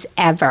bathrooms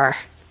ever.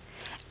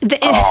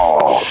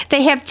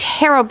 They have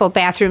terrible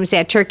bathrooms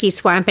at Turkey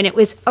Swamp, and it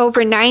was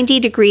over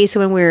 90 degrees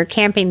when we were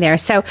camping there.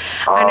 So,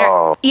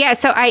 so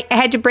I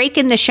had to break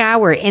in the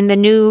shower in the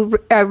new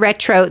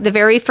Retro the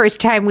very first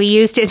time we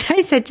used it.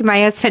 I said to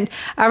my husband,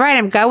 all right,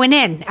 I'm going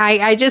in.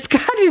 I just got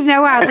to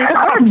know how this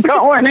works.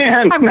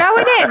 I'm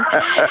going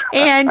in.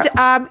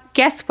 And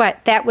guess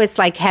what? That was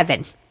like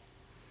heaven.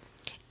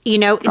 You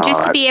know,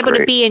 just to be able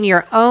to be in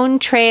your own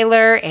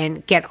trailer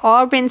and get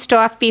all rinsed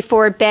off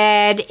before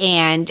bed.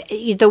 And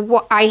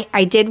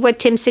I did what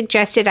Tim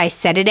suggested. I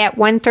set it at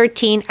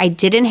 113. I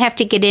didn't have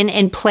to get in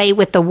and play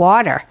with the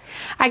water.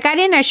 I got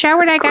in, I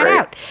showered, I got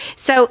out.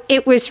 So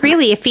it was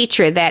really a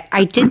feature that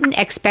I didn't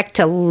expect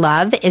to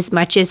love as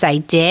much as I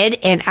did.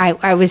 And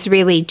I was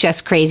really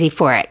just crazy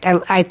for it.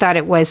 I thought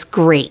it was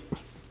great.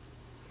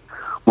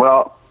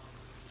 Well,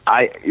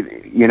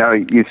 you know,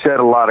 you said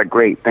a lot of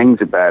great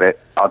things about it.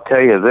 I'll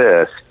tell you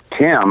this,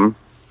 Tim,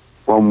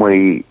 when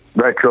we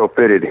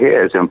retrofitted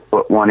his and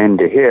put one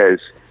into his,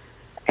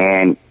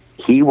 and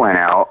he went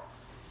out,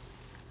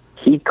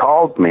 he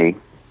called me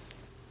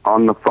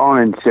on the phone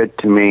and said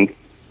to me,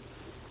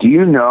 do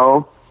you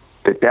know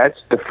that that's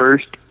the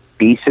first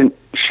decent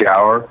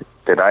shower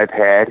that I've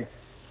had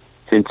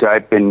since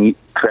I've been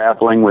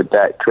traveling with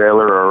that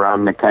trailer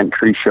around the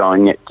country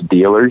showing it to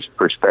dealers,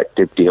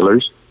 prospective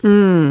dealers?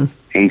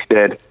 He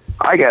said,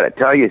 I got to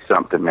tell you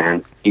something,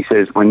 man. He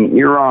says, when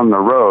you're on the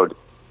road,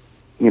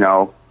 you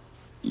know,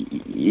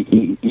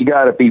 you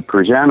got to be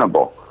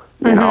presentable,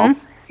 you know.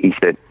 He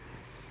said,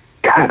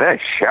 God, that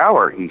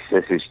shower, he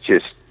says, is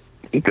just,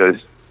 he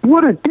goes,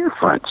 what a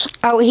difference.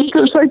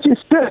 Because I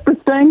just set the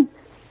thing,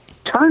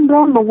 turned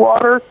on the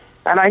water,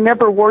 and I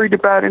never worried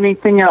about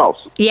anything else.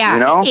 Yeah, you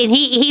know? And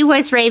he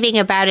was raving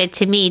about it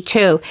to me,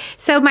 too.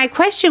 So my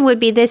question would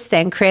be this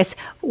then, Chris.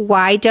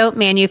 Why don't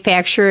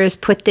manufacturers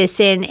put this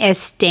in as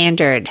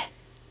standard?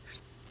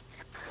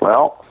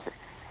 Well,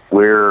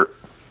 we're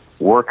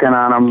working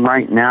on them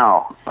right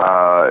now.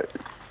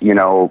 You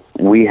know,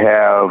 we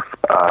have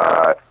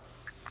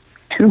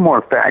 2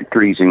 more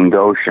factories in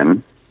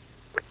Goshen,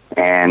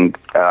 and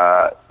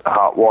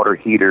hot water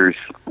heaters,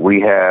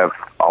 we have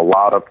a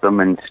lot of them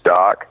in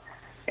stock.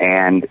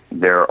 And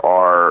there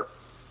are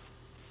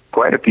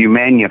quite a few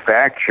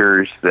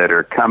manufacturers that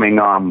are coming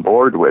on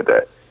board with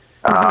it.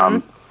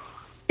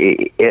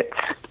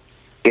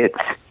 It's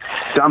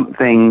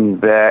something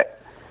that...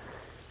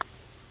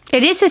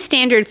 It is a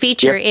standard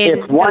feature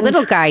in the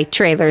little guy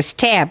trailers,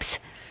 tabs.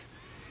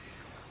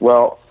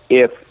 Well,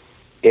 if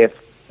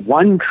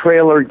one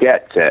trailer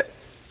gets it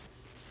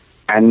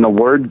and the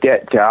word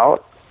gets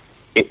out,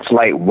 it's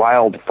like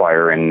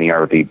wildfire in the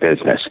RV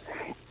business.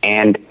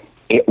 And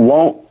it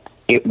won't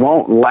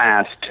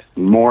last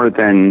more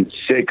than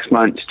 6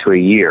 months to a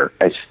year.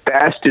 As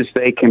fast as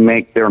they can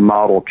make their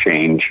model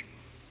change,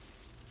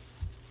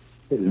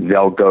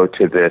 they'll go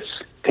to this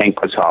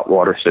tankless hot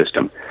water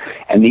system.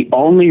 And the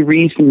only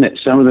reason that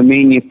some of the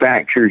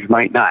manufacturers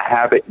might not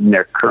have it in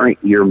their current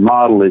year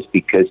model is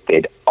because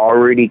they'd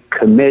already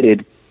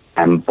committed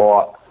and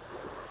bought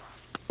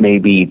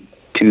maybe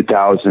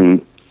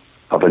 2,000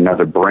 of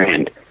another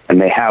brand, and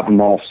they have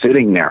them all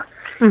sitting there.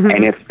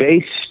 And if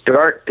they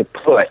start to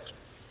put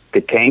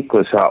the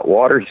tankless hot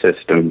water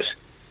systems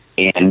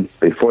in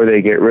before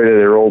they get rid of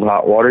their old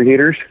hot water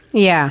heaters,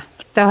 they'll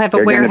have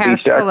a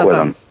warehouse full of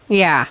them.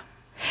 Yeah.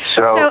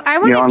 So I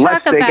want to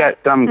unless talk they about got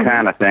some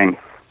kind of thing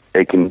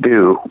they can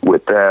do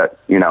with that,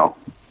 you know,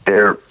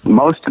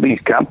 most of these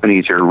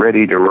companies are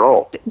ready to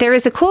roll. There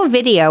is a cool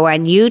video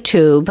on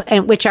YouTube,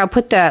 and which I'll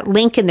put the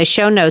link in the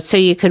show notes so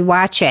you could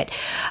watch it.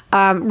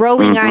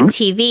 Rolling on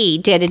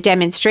TV did a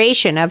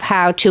demonstration of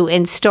how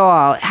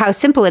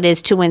simple it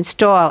is to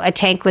install a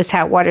tankless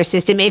hot water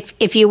system.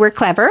 If you were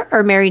clever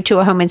or married to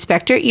a home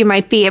inspector, you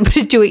might be able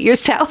to do it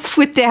yourself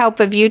with the help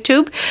of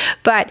YouTube.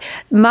 But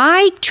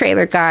my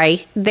trailer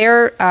guy,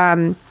 their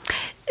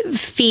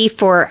fee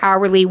for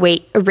hourly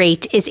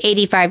rate is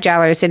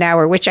 $85 an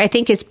hour, which I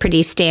think is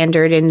pretty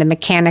standard in the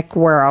mechanic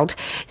world.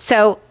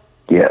 So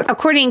yes,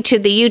 according to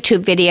the YouTube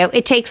video,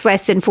 it takes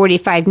less than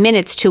 45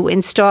 minutes to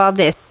install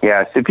this.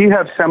 Yes, if you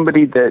have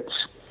somebody that's,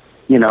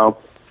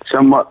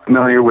 somewhat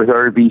familiar with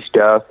RV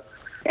stuff,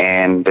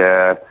 and,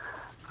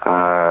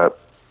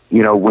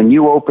 when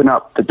you open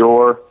up the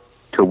door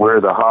to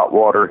where the hot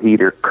water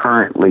heater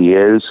currently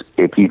is,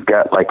 if you've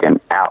got like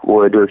an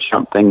Atwood or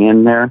something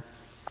in there,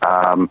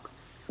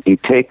 you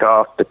take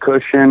off the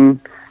cushion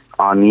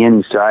on the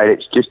inside.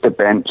 It's just a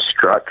bent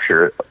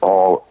structure,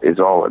 all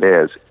it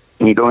is.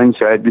 And you go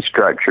inside the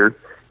structure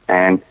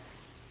and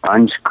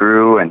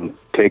unscrew and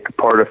take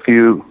apart a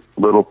few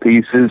little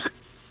pieces,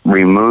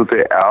 remove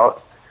it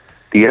out.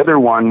 The other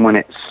one, when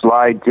it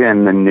slides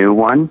in, the new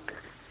one,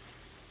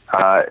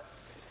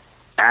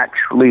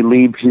 actually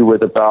leaves you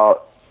with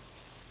about,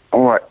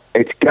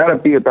 it's got to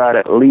be about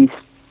at least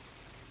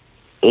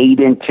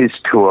 8 inches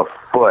to a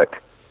foot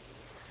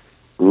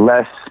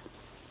less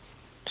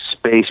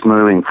space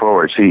moving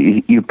forward. So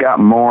you've got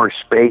more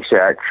space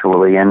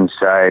actually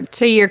inside.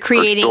 So you're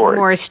creating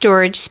more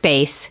storage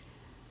space.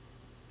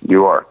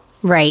 You are.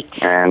 Right.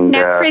 And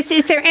now, Chris,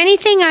 is there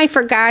anything I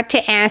forgot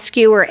to ask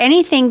you, or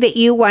anything that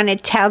you want to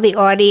tell the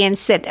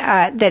audience that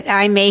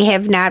I may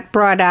have not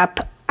brought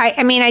up?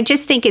 I mean, I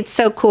just think it's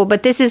so cool,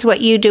 but this is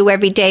what you do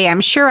every day.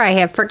 I'm sure I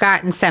have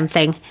forgotten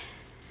something.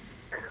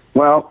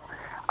 Well,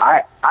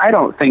 I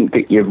don't think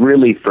that you've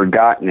really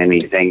forgotten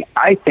anything.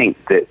 I think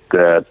that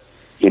the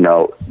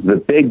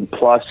big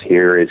plus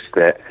here is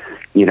that,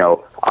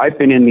 I've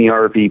been in the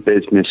RV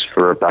business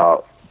for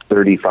about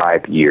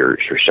 35 years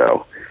or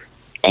so.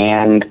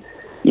 And,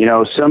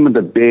 some of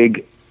the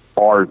big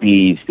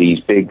RVs, these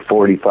big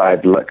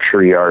 45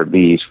 luxury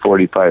RVs,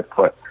 45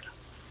 foot,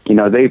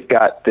 they've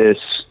got this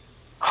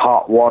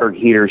hot water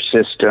heater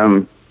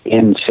system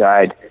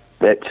inside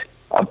that's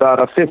about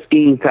a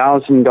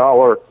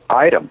 $15,000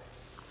 item.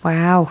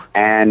 Wow.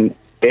 And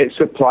it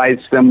supplies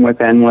them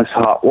with endless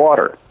hot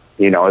water,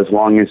 as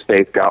long as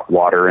they've got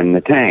water in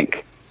the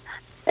tank.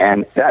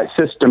 And that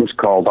system's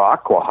called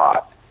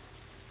AquaHot.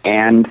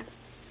 And,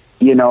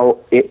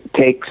 it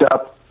takes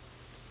up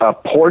a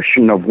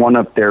portion of one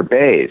of their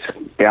bays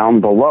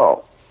down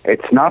below.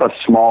 It's not a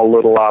small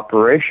little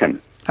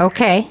operation.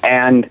 Okay.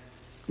 And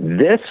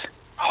this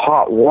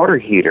hot water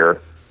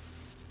heater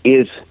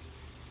is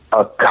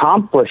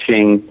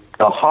accomplishing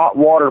the hot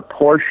water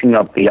portion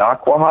of the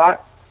AquaHot,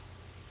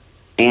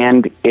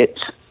 and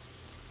it's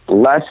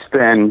less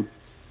than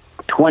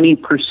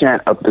 20%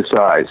 of the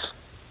size.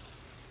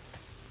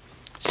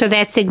 So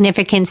that's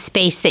significant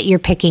space that you're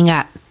picking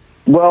up.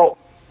 Well,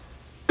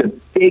 the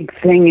big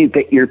thing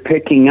that you're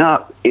picking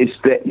up is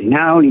that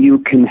now you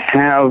can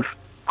have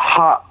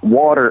hot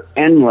water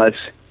endless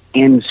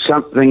in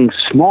something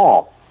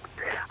small.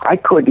 I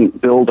couldn't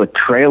build a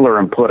trailer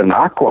and put an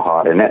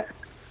AquaHot in it.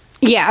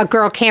 Yeah, a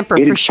girl camper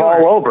It'd for sure.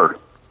 fall over.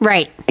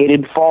 Right.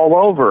 It'd fall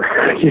over.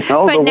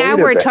 But now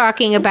we're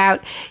talking about,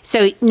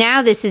 so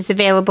now this is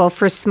available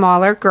for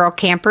smaller girl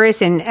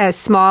campers and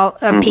small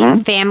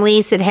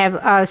families that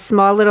have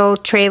small little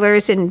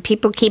trailers and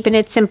people keeping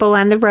it simple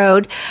on the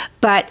road.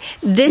 But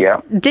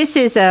this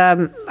is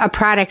a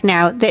product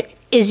now that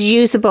is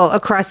usable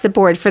across the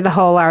board for the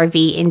whole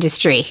RV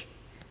industry.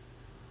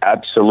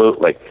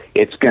 Absolutely.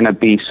 It's going to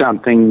be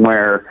something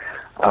where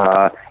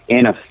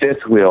in a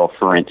fifth wheel,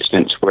 for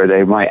instance, where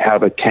they might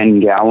have a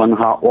 10-gallon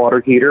hot water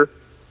heater,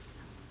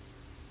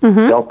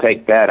 they'll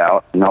take that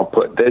out and they'll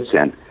put this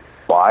in.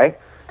 Why?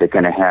 They're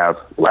going to have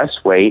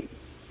less weight,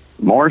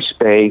 more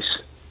space,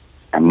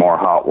 and more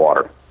hot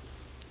water.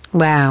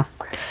 Wow.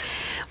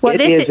 Well,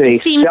 it is a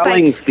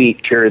selling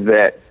feature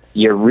that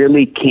you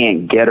really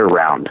can't get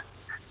around.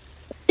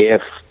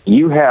 If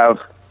you have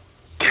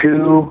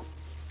two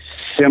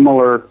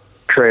similar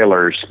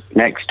trailers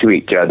next to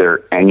each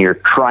other and you're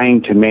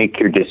trying to make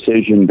your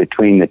decision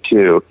between the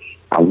two,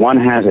 and one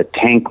has a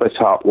tankless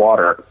hot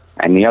water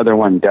and the other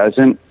one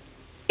doesn't,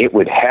 it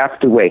would have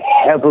to weigh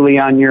heavily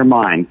on your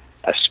mind,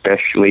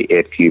 especially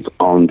if you've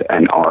owned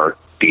an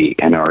RV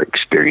and are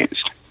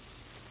experienced.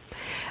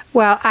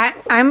 Well,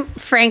 I'm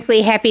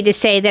frankly happy to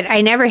say that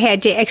I never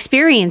had to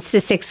experience the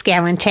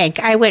 6-gallon tank.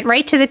 I went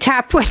right to the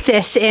top with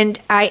this, and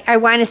I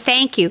want to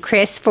thank you,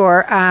 Chris,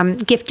 for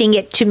gifting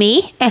it to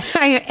me, and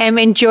I am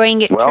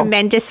enjoying it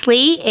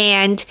tremendously,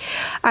 and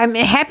I'm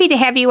happy to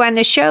have you on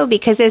the show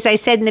because, as I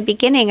said in the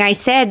beginning, I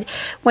said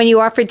when you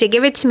offered to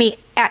give it to me,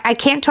 I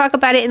can't talk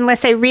about it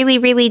unless I really,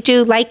 really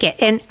do like it,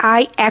 and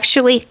I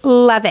actually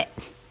love it.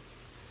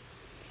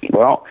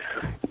 Well,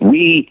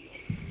 we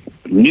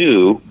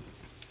knew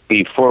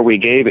before we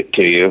gave it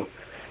to you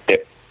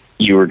that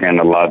you were going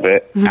to love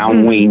it.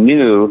 And we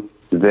knew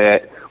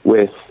that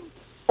with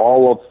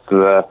all of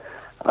the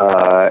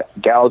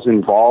gals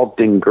involved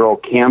in Girl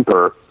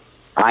Camper,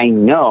 I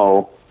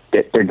know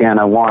that they're going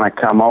to want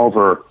to come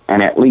over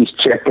and at least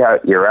check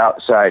out your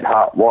outside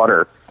hot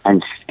water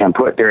and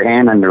put their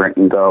hand under it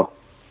and go,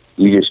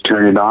 you just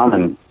turn it on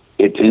and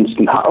it's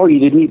instant. Oh, you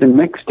didn't even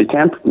mix the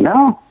temp?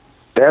 No,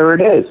 there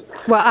it is.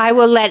 Well, I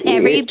will let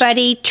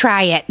everybody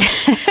try it.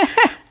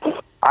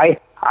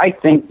 I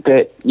think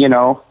that,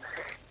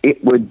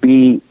 it would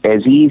be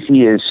as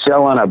easy as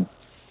selling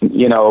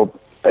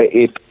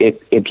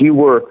if you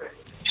were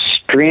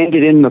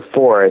stranded in the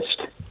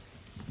forest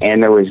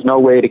and there was no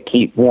way to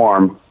keep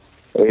warm,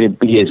 it'd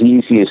be as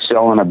easy as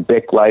selling a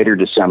Bic lighter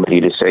to somebody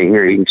to say,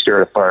 here, you can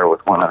start a fire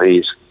with one of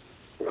these.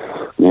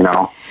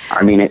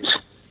 It's...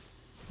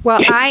 Well,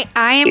 I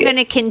am going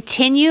to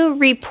continue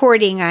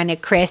reporting on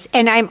it, Chris,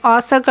 and I'm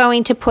also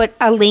going to put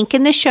a link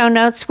in the show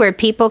notes where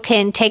people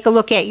can take a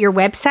look at your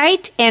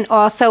website and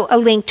also a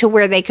link to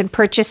where they can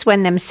purchase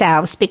one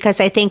themselves, because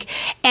I think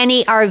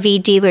any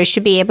RV dealer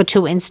should be able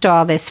to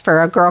install this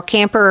for a girl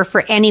camper or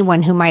for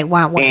anyone who might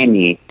want one.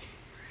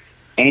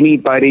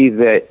 Anybody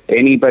that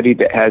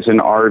has an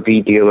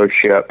RV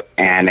dealership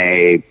and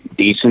a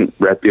decent,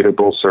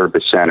 reputable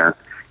service center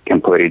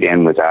can put it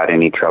in without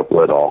any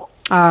trouble at all.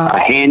 A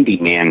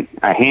handyman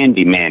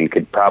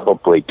could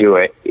probably do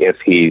it if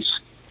he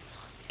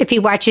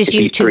watches YouTube.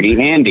 He's pretty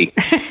handy.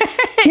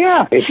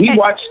 Yeah, if he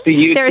watched the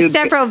YouTube. There are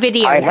several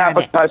videos. I have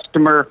a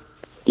customer.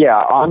 Yeah,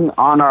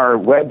 on our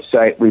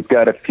website we've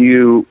got a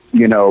few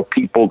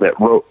people that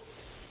wrote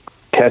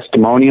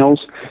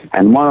testimonials,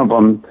 and one of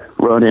them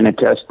wrote in a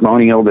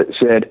testimonial that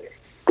said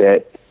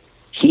that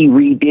he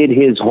redid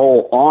his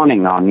whole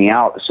awning on the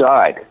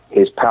outside,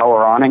 his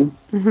power awning.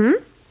 Mm-hmm.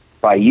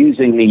 By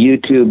using the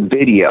YouTube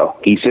video.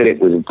 He said it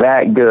was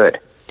that good.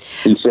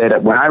 He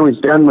said when I was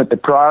done with the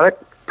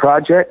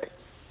project,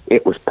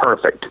 it was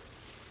perfect.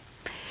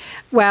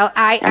 Well,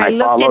 I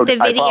looked at the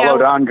video. I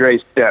followed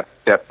Andre's step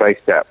by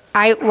step.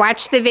 I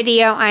watched the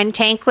video on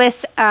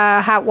Tankless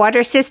hot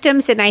water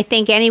systems, and I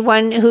think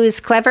anyone who's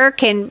clever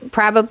can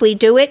probably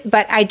do it,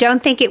 but I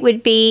don't think it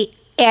would be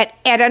at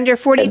under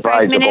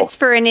 45 minutes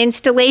for an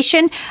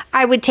installation.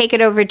 I would take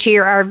it over to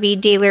your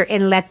RV dealer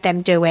and let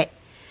them do it.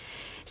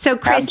 So,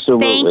 Chris,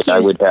 absolutely. Thank you. I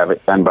would have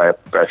it done by a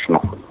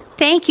professional.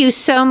 Thank you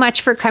so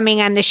much for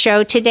coming on the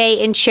show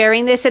today and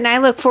sharing this, and I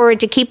look forward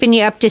to keeping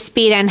you up to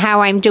speed on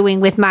how I'm doing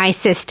with my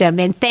system,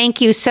 and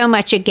thank you so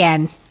much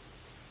again.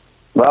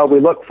 Well, we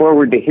look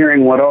forward to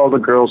hearing what all the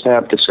girls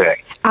have to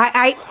say.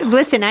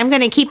 Listen, I'm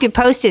going to keep you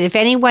posted. If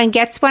anyone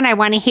gets one, I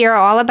want to hear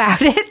all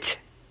about it.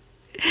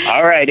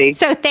 All righty.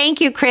 So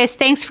thank you, Chris.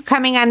 Thanks for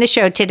coming on the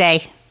show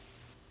today.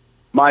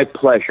 My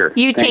pleasure.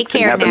 You take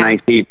care now. Have a nice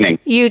evening.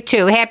 You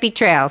too. Happy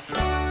trails.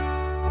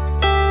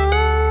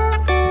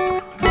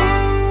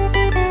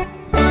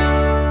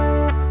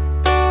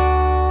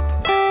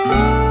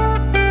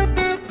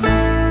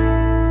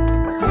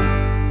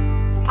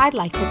 I'd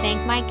like to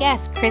thank my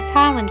guest, Chris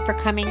Holland, for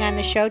coming on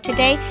the show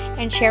today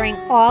and sharing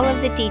all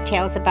of the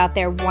details about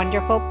their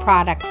wonderful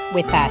product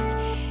with us.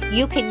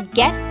 You can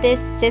get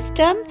this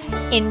system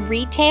in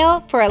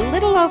retail for a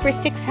little over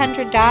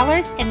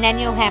 $600, and then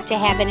you'll have to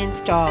have it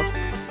installed.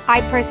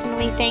 I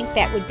personally think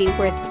that would be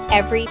worth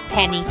every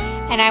penny,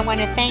 and I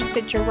want to thank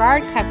the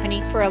Girard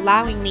Company for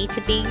allowing me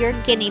to be your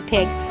guinea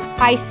pig.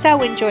 I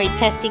so enjoyed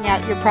testing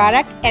out your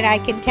product, and I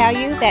can tell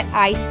you that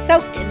I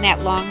soaked in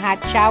that long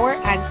hot shower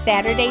on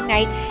Saturday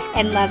night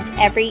and loved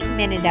every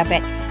minute of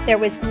it. There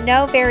was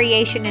no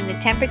variation in the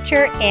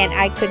temperature, and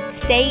I could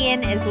stay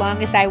in as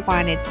long as I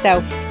wanted.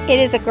 So it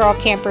is a girl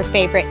camper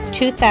favorite.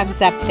 2 thumbs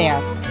up there.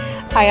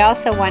 I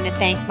also want to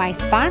thank my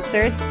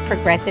sponsors,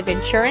 Progressive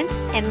Insurance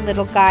and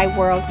Little Guy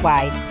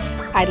Worldwide.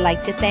 I'd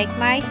like to thank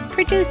my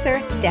producer,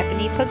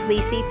 Stephanie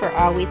Puglisi, for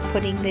always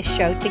putting this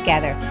show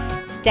together.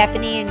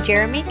 Stephanie and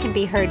Jeremy can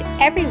be heard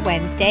every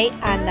Wednesday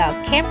on the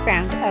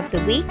Campground of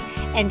the Week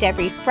and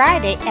every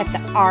Friday at the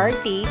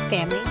RV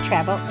Family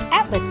Travel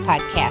Atlas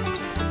podcast.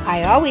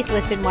 I always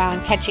listen while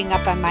I'm catching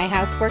up on my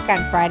housework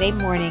on Friday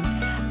morning.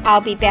 I'll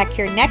be back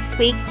here next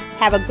week.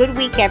 Have a good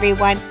week,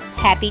 everyone.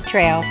 Happy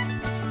trails.